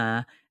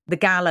humor, the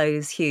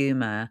gallows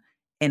humor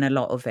in a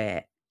lot of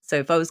it. So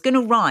if I was going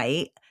to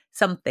write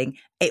something,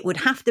 it would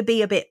have to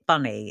be a bit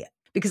funny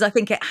because I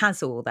think it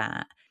has all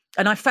that.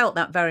 And I felt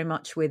that very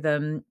much with,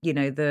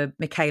 the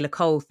Michaela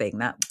Cole thing,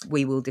 that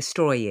We Will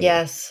Destroy You.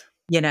 Yes.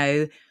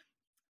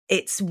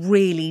 It's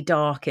really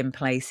dark in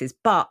places,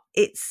 but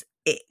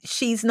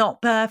she's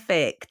not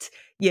perfect.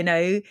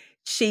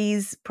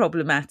 She's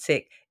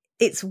problematic.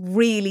 It's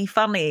really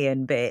funny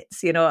in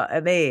bits, you know what I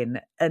mean?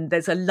 And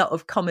there's a lot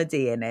of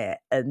comedy in it.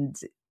 And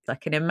I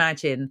can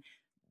imagine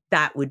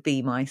that would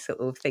be my sort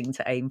of thing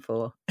to aim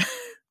for.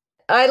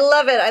 I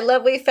love it. I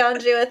love we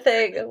found you a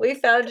thing.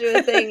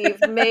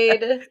 You've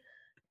made...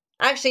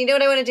 Actually, you know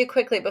what I want to do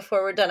quickly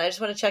before we're done? I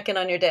just want to check in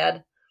on your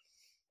dad.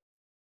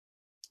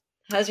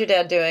 How's your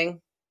dad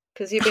doing?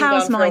 Because you've been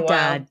How's gone for a while. my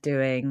dad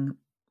doing?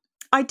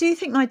 I do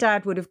think my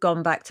dad would have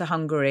gone back to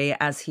Hungary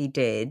as he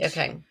did.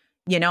 Okay.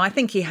 I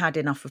think he had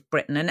enough of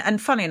Britain.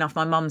 And funny enough,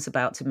 my mum's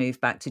about to move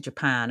back to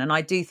Japan. And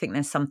I do think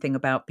there's something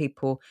about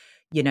people,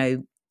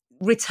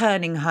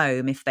 returning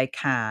home if they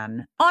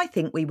can. I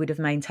think we would have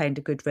maintained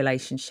a good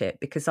relationship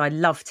because I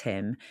loved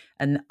him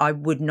and I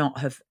would not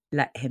have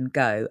let him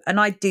go. And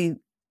I do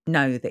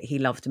know that he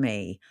loved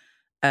me.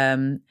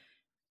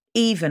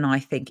 Even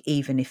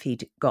if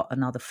he'd got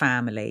another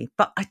family,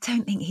 but I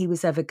don't think he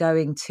was ever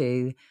going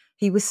to.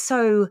 He was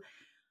so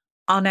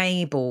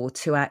unable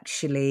to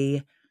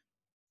actually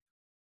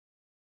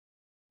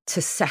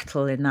to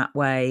settle in that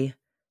way,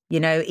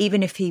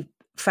 even if he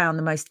found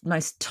the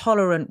most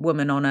tolerant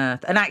woman on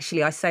earth. And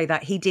actually, I say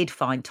that he did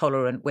find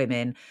tolerant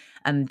women,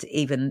 and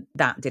even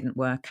that didn't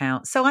work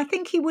out. So I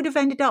think he would have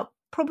ended up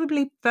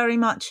probably very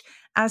much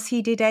as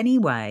he did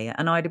anyway.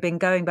 And I'd have been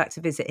going back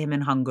to visit him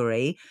in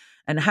Hungary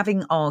and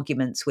having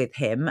arguments with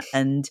him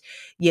and,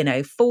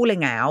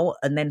 falling out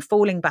and then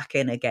falling back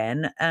in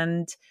again.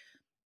 And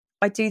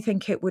I do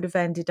think it would have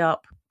ended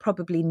up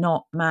probably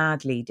not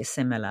madly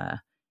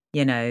dissimilar,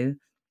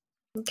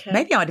 Okay.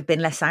 Maybe I'd have been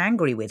less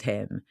angry with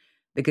him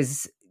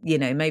because,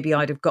 maybe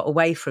I'd have got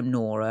away from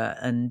Nora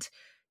and,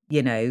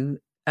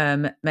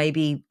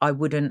 maybe I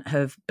wouldn't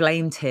have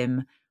blamed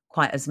him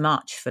quite as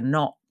much for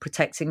not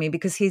protecting me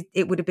because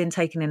it would have been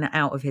taken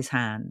out of his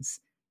hands,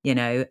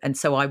 and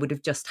so I would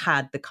have just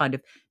had the kind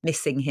of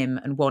missing him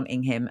and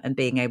wanting him and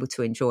being able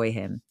to enjoy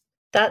him.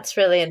 That's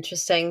really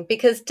interesting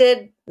because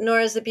did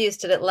Nora's abuse,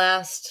 did it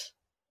last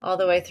all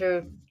the way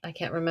through? I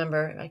can't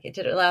remember. Did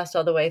it last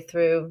all the way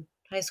through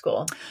high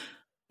school?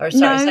 Or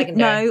sorry,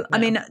 secondary? No. I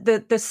mean,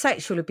 the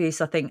sexual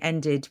abuse, I think,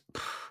 ended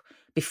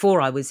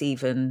before I was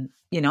even,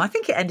 I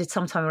think it ended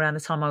sometime around the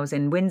time I was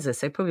in Windsor,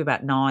 so probably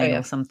about 9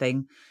 or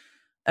something.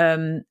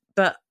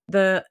 But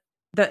the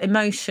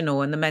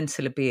emotional and the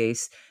mental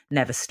abuse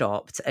never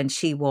stopped. And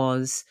she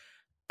was,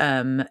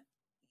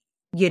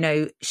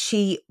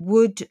 she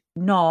would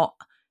not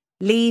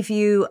leave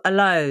you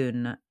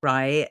alone,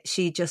 right?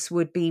 She just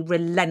would be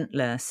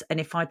relentless. And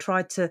if I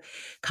tried to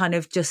kind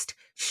of just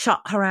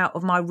shut her out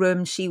of my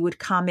room, she would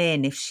come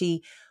in. If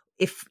she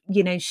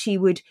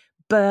would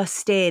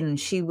burst in.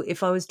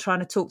 If I was trying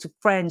to talk to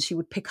friends, she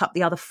would pick up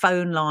the other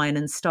phone line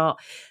and start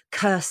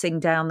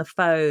cursing down the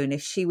phone.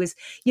 If she was,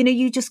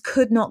 you just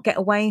could not get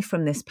away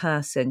from this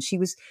person. She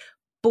was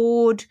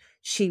bored.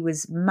 She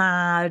was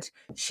mad.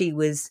 She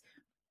was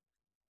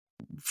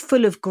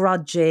full of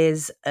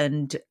grudges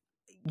and,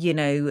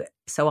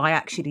 so I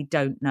actually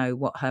don't know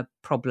what her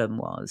problem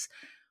was,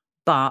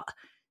 but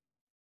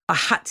I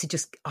had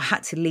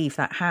to leave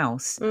that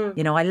house.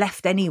 I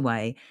left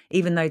anyway,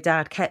 even though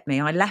Dad kept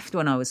me. I left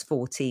when I was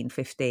 14,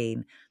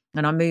 15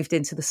 and I moved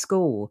into the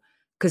school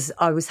because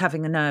I was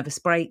having a nervous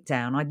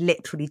breakdown. I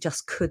literally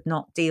just could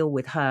not deal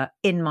with her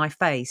in my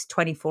face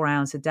 24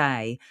 hours a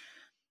day,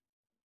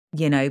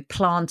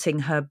 planting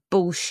her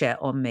bullshit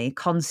on me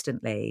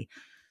constantly.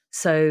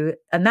 So,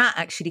 and that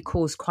actually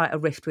caused quite a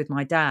rift with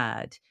my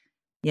dad.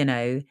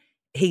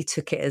 He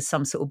took it as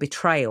some sort of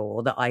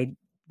betrayal that I,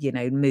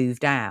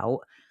 moved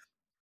out.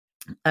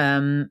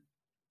 And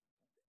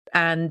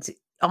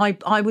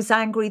I was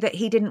angry that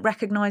he didn't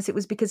recognize it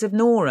was because of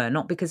Nora,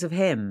 not because of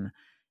him,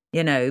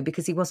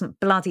 because he wasn't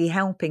bloody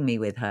helping me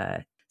with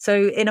her.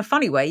 So in a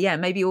funny way, yeah,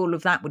 maybe all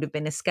of that would have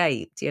been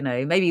escaped,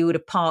 maybe he would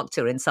have parked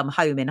her in some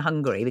home in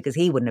Hungary because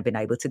he wouldn't have been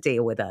able to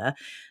deal with her.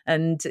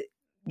 And,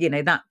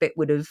 that bit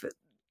would have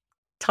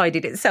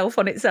tidied itself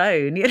on its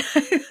own,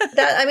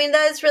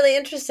 That is really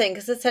interesting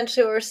because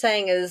essentially what we're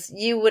saying is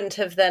you wouldn't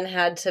have then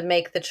had to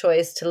make the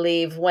choice to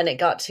leave when it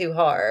got too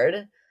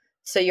hard.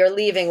 So your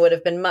leaving would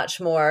have been much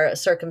more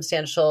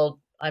circumstantial.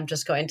 I'm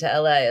just going to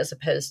LA as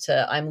opposed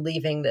to I'm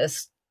leaving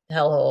this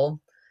hellhole.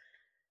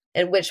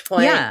 At which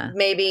point,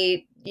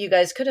 maybe you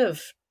guys could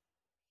have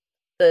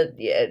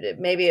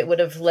maybe it would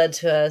have led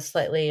to a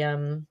slightly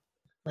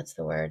what's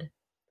the word?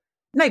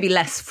 Maybe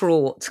less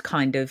fraught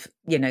kind of,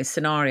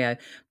 scenario.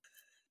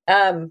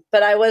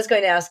 But I was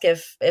going to ask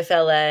if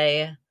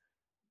LA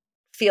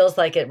feels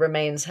like it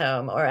remains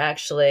home, or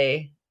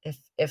actually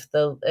if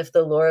the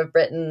lore of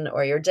Britain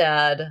or your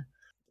dad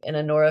in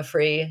a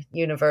Nora-free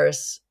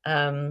universe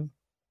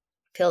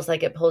feels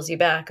like it pulls you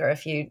back, or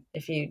if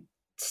you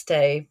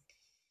stay.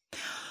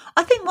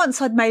 I think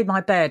once I'd made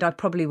my bed, I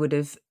probably would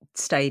have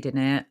stayed in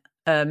it.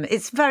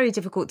 It's very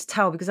difficult to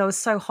tell because I was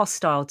so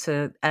hostile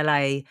to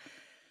LA,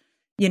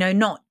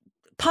 not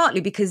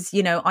partly because,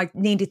 you know, I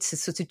needed to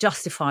sort of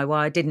justify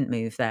why I didn't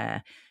move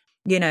there.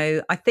 You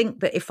know, I think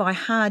that if I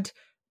had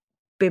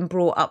been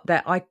brought up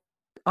there, I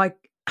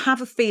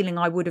have a feeling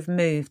I would have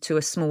moved to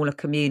a smaller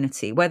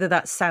community, whether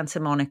that's Santa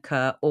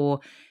Monica or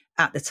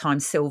at the time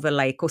Silver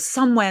Lake, or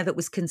somewhere that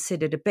was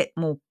considered a bit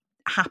more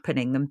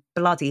happening than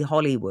bloody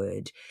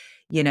Hollywood,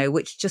 you know,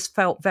 which just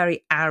felt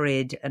very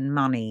arid and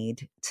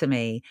moneyed to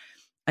me.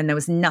 And there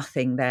was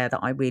nothing there that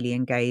I really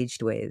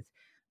engaged with,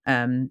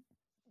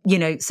 you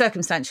know,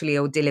 circumstantially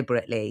or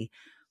deliberately.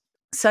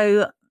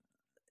 So,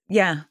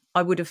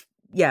 I would have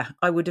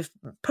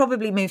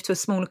probably moved to a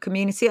smaller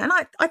community. And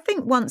I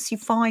think once you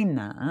find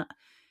that,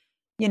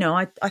 you know,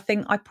 I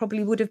think I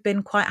probably would have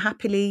been quite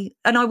happily,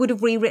 and I would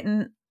have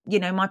rewritten, you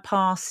know, my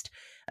past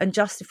and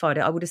justified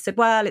it. I would have said,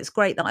 well, it's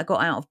great that I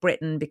got out of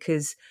Britain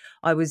because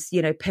I was,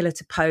 you know, pillar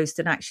to post,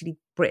 and actually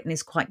Britain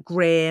is quite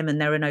grim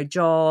and there are no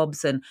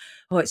jobs, and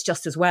it's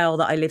just as well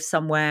that I live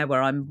somewhere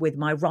where I'm with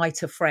my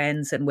writer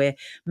friends and we're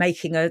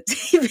making a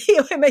TV,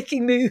 we're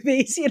making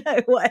movies, you know,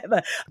 whatever.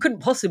 I couldn't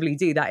possibly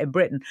do that in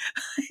Britain.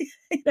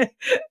 You know?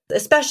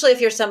 Especially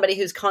if you're somebody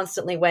who's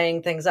constantly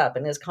weighing things up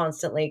and is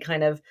constantly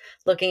kind of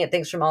looking at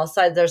things from all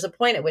sides. There's a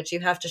point at which you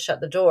have to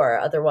shut the door,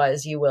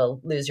 otherwise you will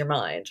lose your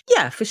mind.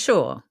 Yeah, for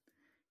sure.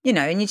 You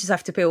know, and you just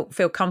have to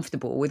feel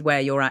comfortable with where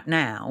you're at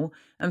now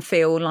and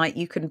feel like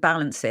you can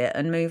balance it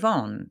and move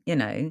on, you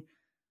know.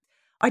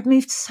 I'd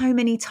moved so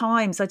many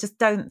times. I just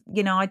don't,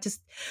 you know,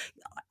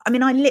 I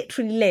mean, I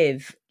literally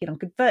live, you know, I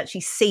could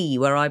virtually see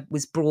where I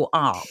was brought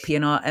up, you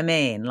know what I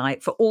mean?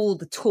 Like, for all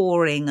the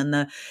touring and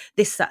the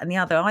this, that and the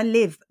other, I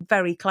live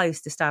very close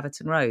to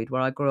Staverton Road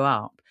where I grew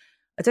up.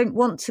 I don't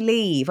want to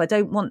leave.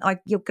 You're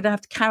going to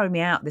have to carry me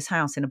out of this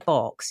house in a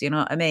box. You know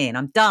what I mean?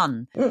 I'm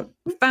done. I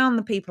found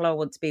the people I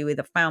want to be with.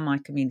 I found my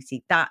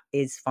community. That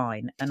is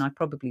fine. And I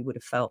probably would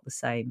have felt the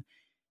same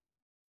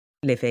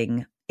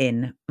living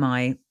in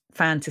my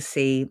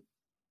fantasy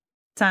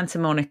Santa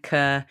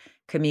Monica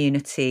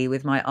community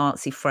with my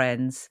artsy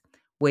friends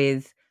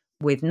with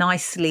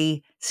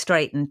nicely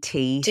straightened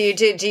teeth. Do you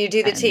do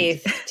the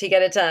teeth? Do you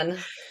get it done?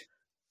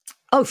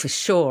 Oh, for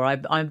sure. I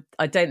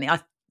don't think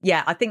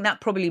I think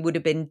that probably would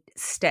have been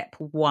step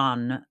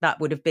one. That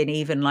would have been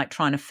even like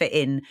trying to fit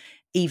in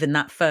even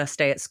that first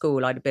day at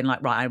school. I'd have been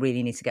like, right, I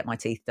really need to get my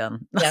teeth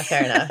done. Yeah,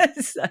 fair enough.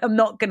 So I'm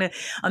not gonna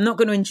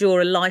endure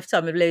a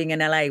lifetime of living in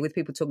LA with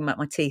people talking about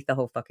my teeth the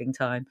whole fucking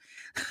time.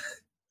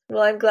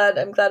 Well, I'm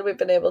glad we've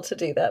been able to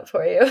do that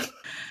for you.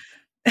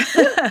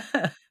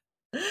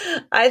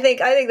 I think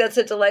that's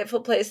a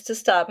delightful place to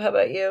stop. How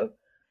about you?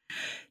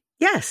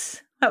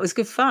 Yes, that was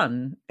good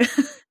fun.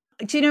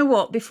 Do you know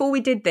what? Before we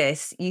did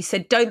this, you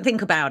said, don't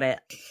think about it.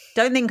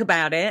 Don't think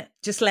about it.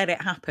 Just let it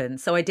happen.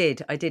 So I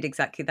did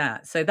exactly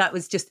that. So that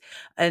was just,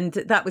 and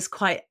that was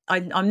quite,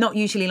 I'm not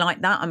usually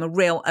like that. I'm a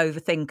real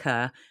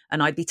overthinker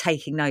and I'd be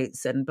taking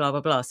notes and blah,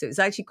 blah, blah. So it was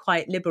actually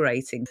quite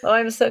liberating. Oh,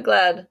 I'm so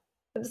glad.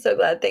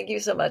 Thank you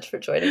so much for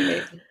joining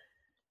me.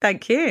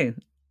 Thank you.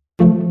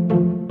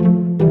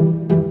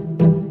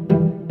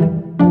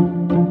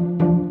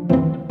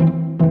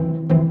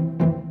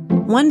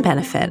 One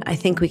benefit I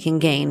think we can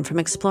gain from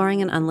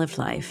exploring an unlived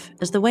life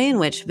is the way in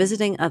which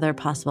visiting other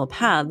possible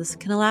paths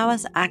can allow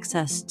us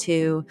access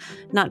to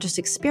not just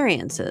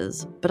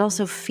experiences, but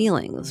also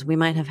feelings we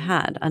might have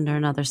had under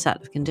another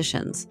set of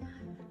conditions.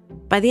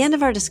 By the end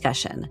of our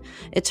discussion,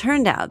 it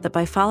turned out that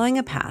by following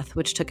a path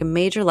which took a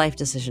major life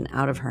decision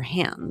out of her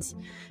hands,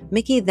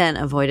 Miki then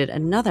avoided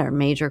another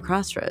major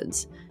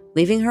crossroads,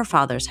 leaving her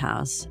father's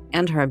house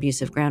and her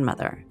abusive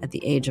grandmother at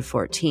the age of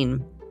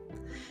 14.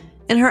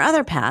 In her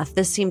other path,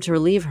 this seemed to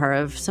relieve her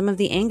of some of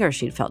the anger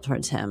she'd felt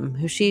towards him,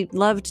 who she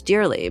loved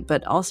dearly,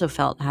 but also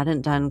felt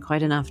hadn't done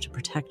quite enough to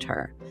protect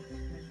her.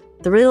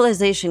 The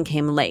realization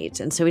came late,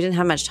 and so we didn't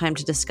have much time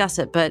to discuss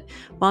it, but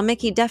while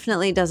Miki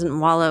definitely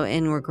doesn't wallow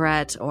in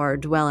regret or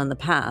dwell in the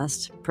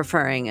past,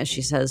 preferring, as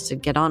she says, to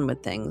get on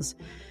with things,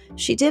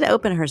 she did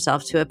open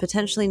herself to a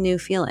potentially new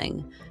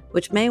feeling,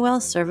 which may well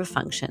serve a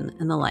function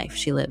in the life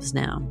she lives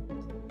now.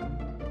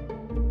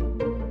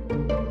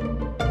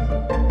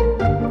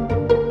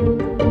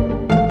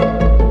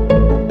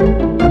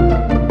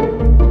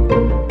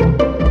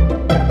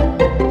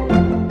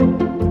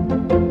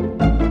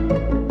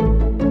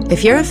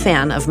 If you're a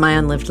fan of My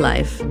Unlived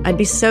Life, I'd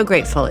be so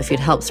grateful if you'd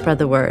help spread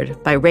the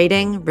word by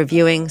rating,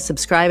 reviewing,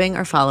 subscribing,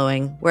 or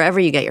following wherever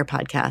you get your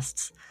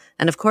podcasts.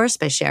 And of course,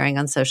 by sharing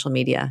on social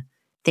media.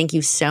 Thank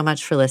you so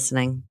much for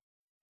listening.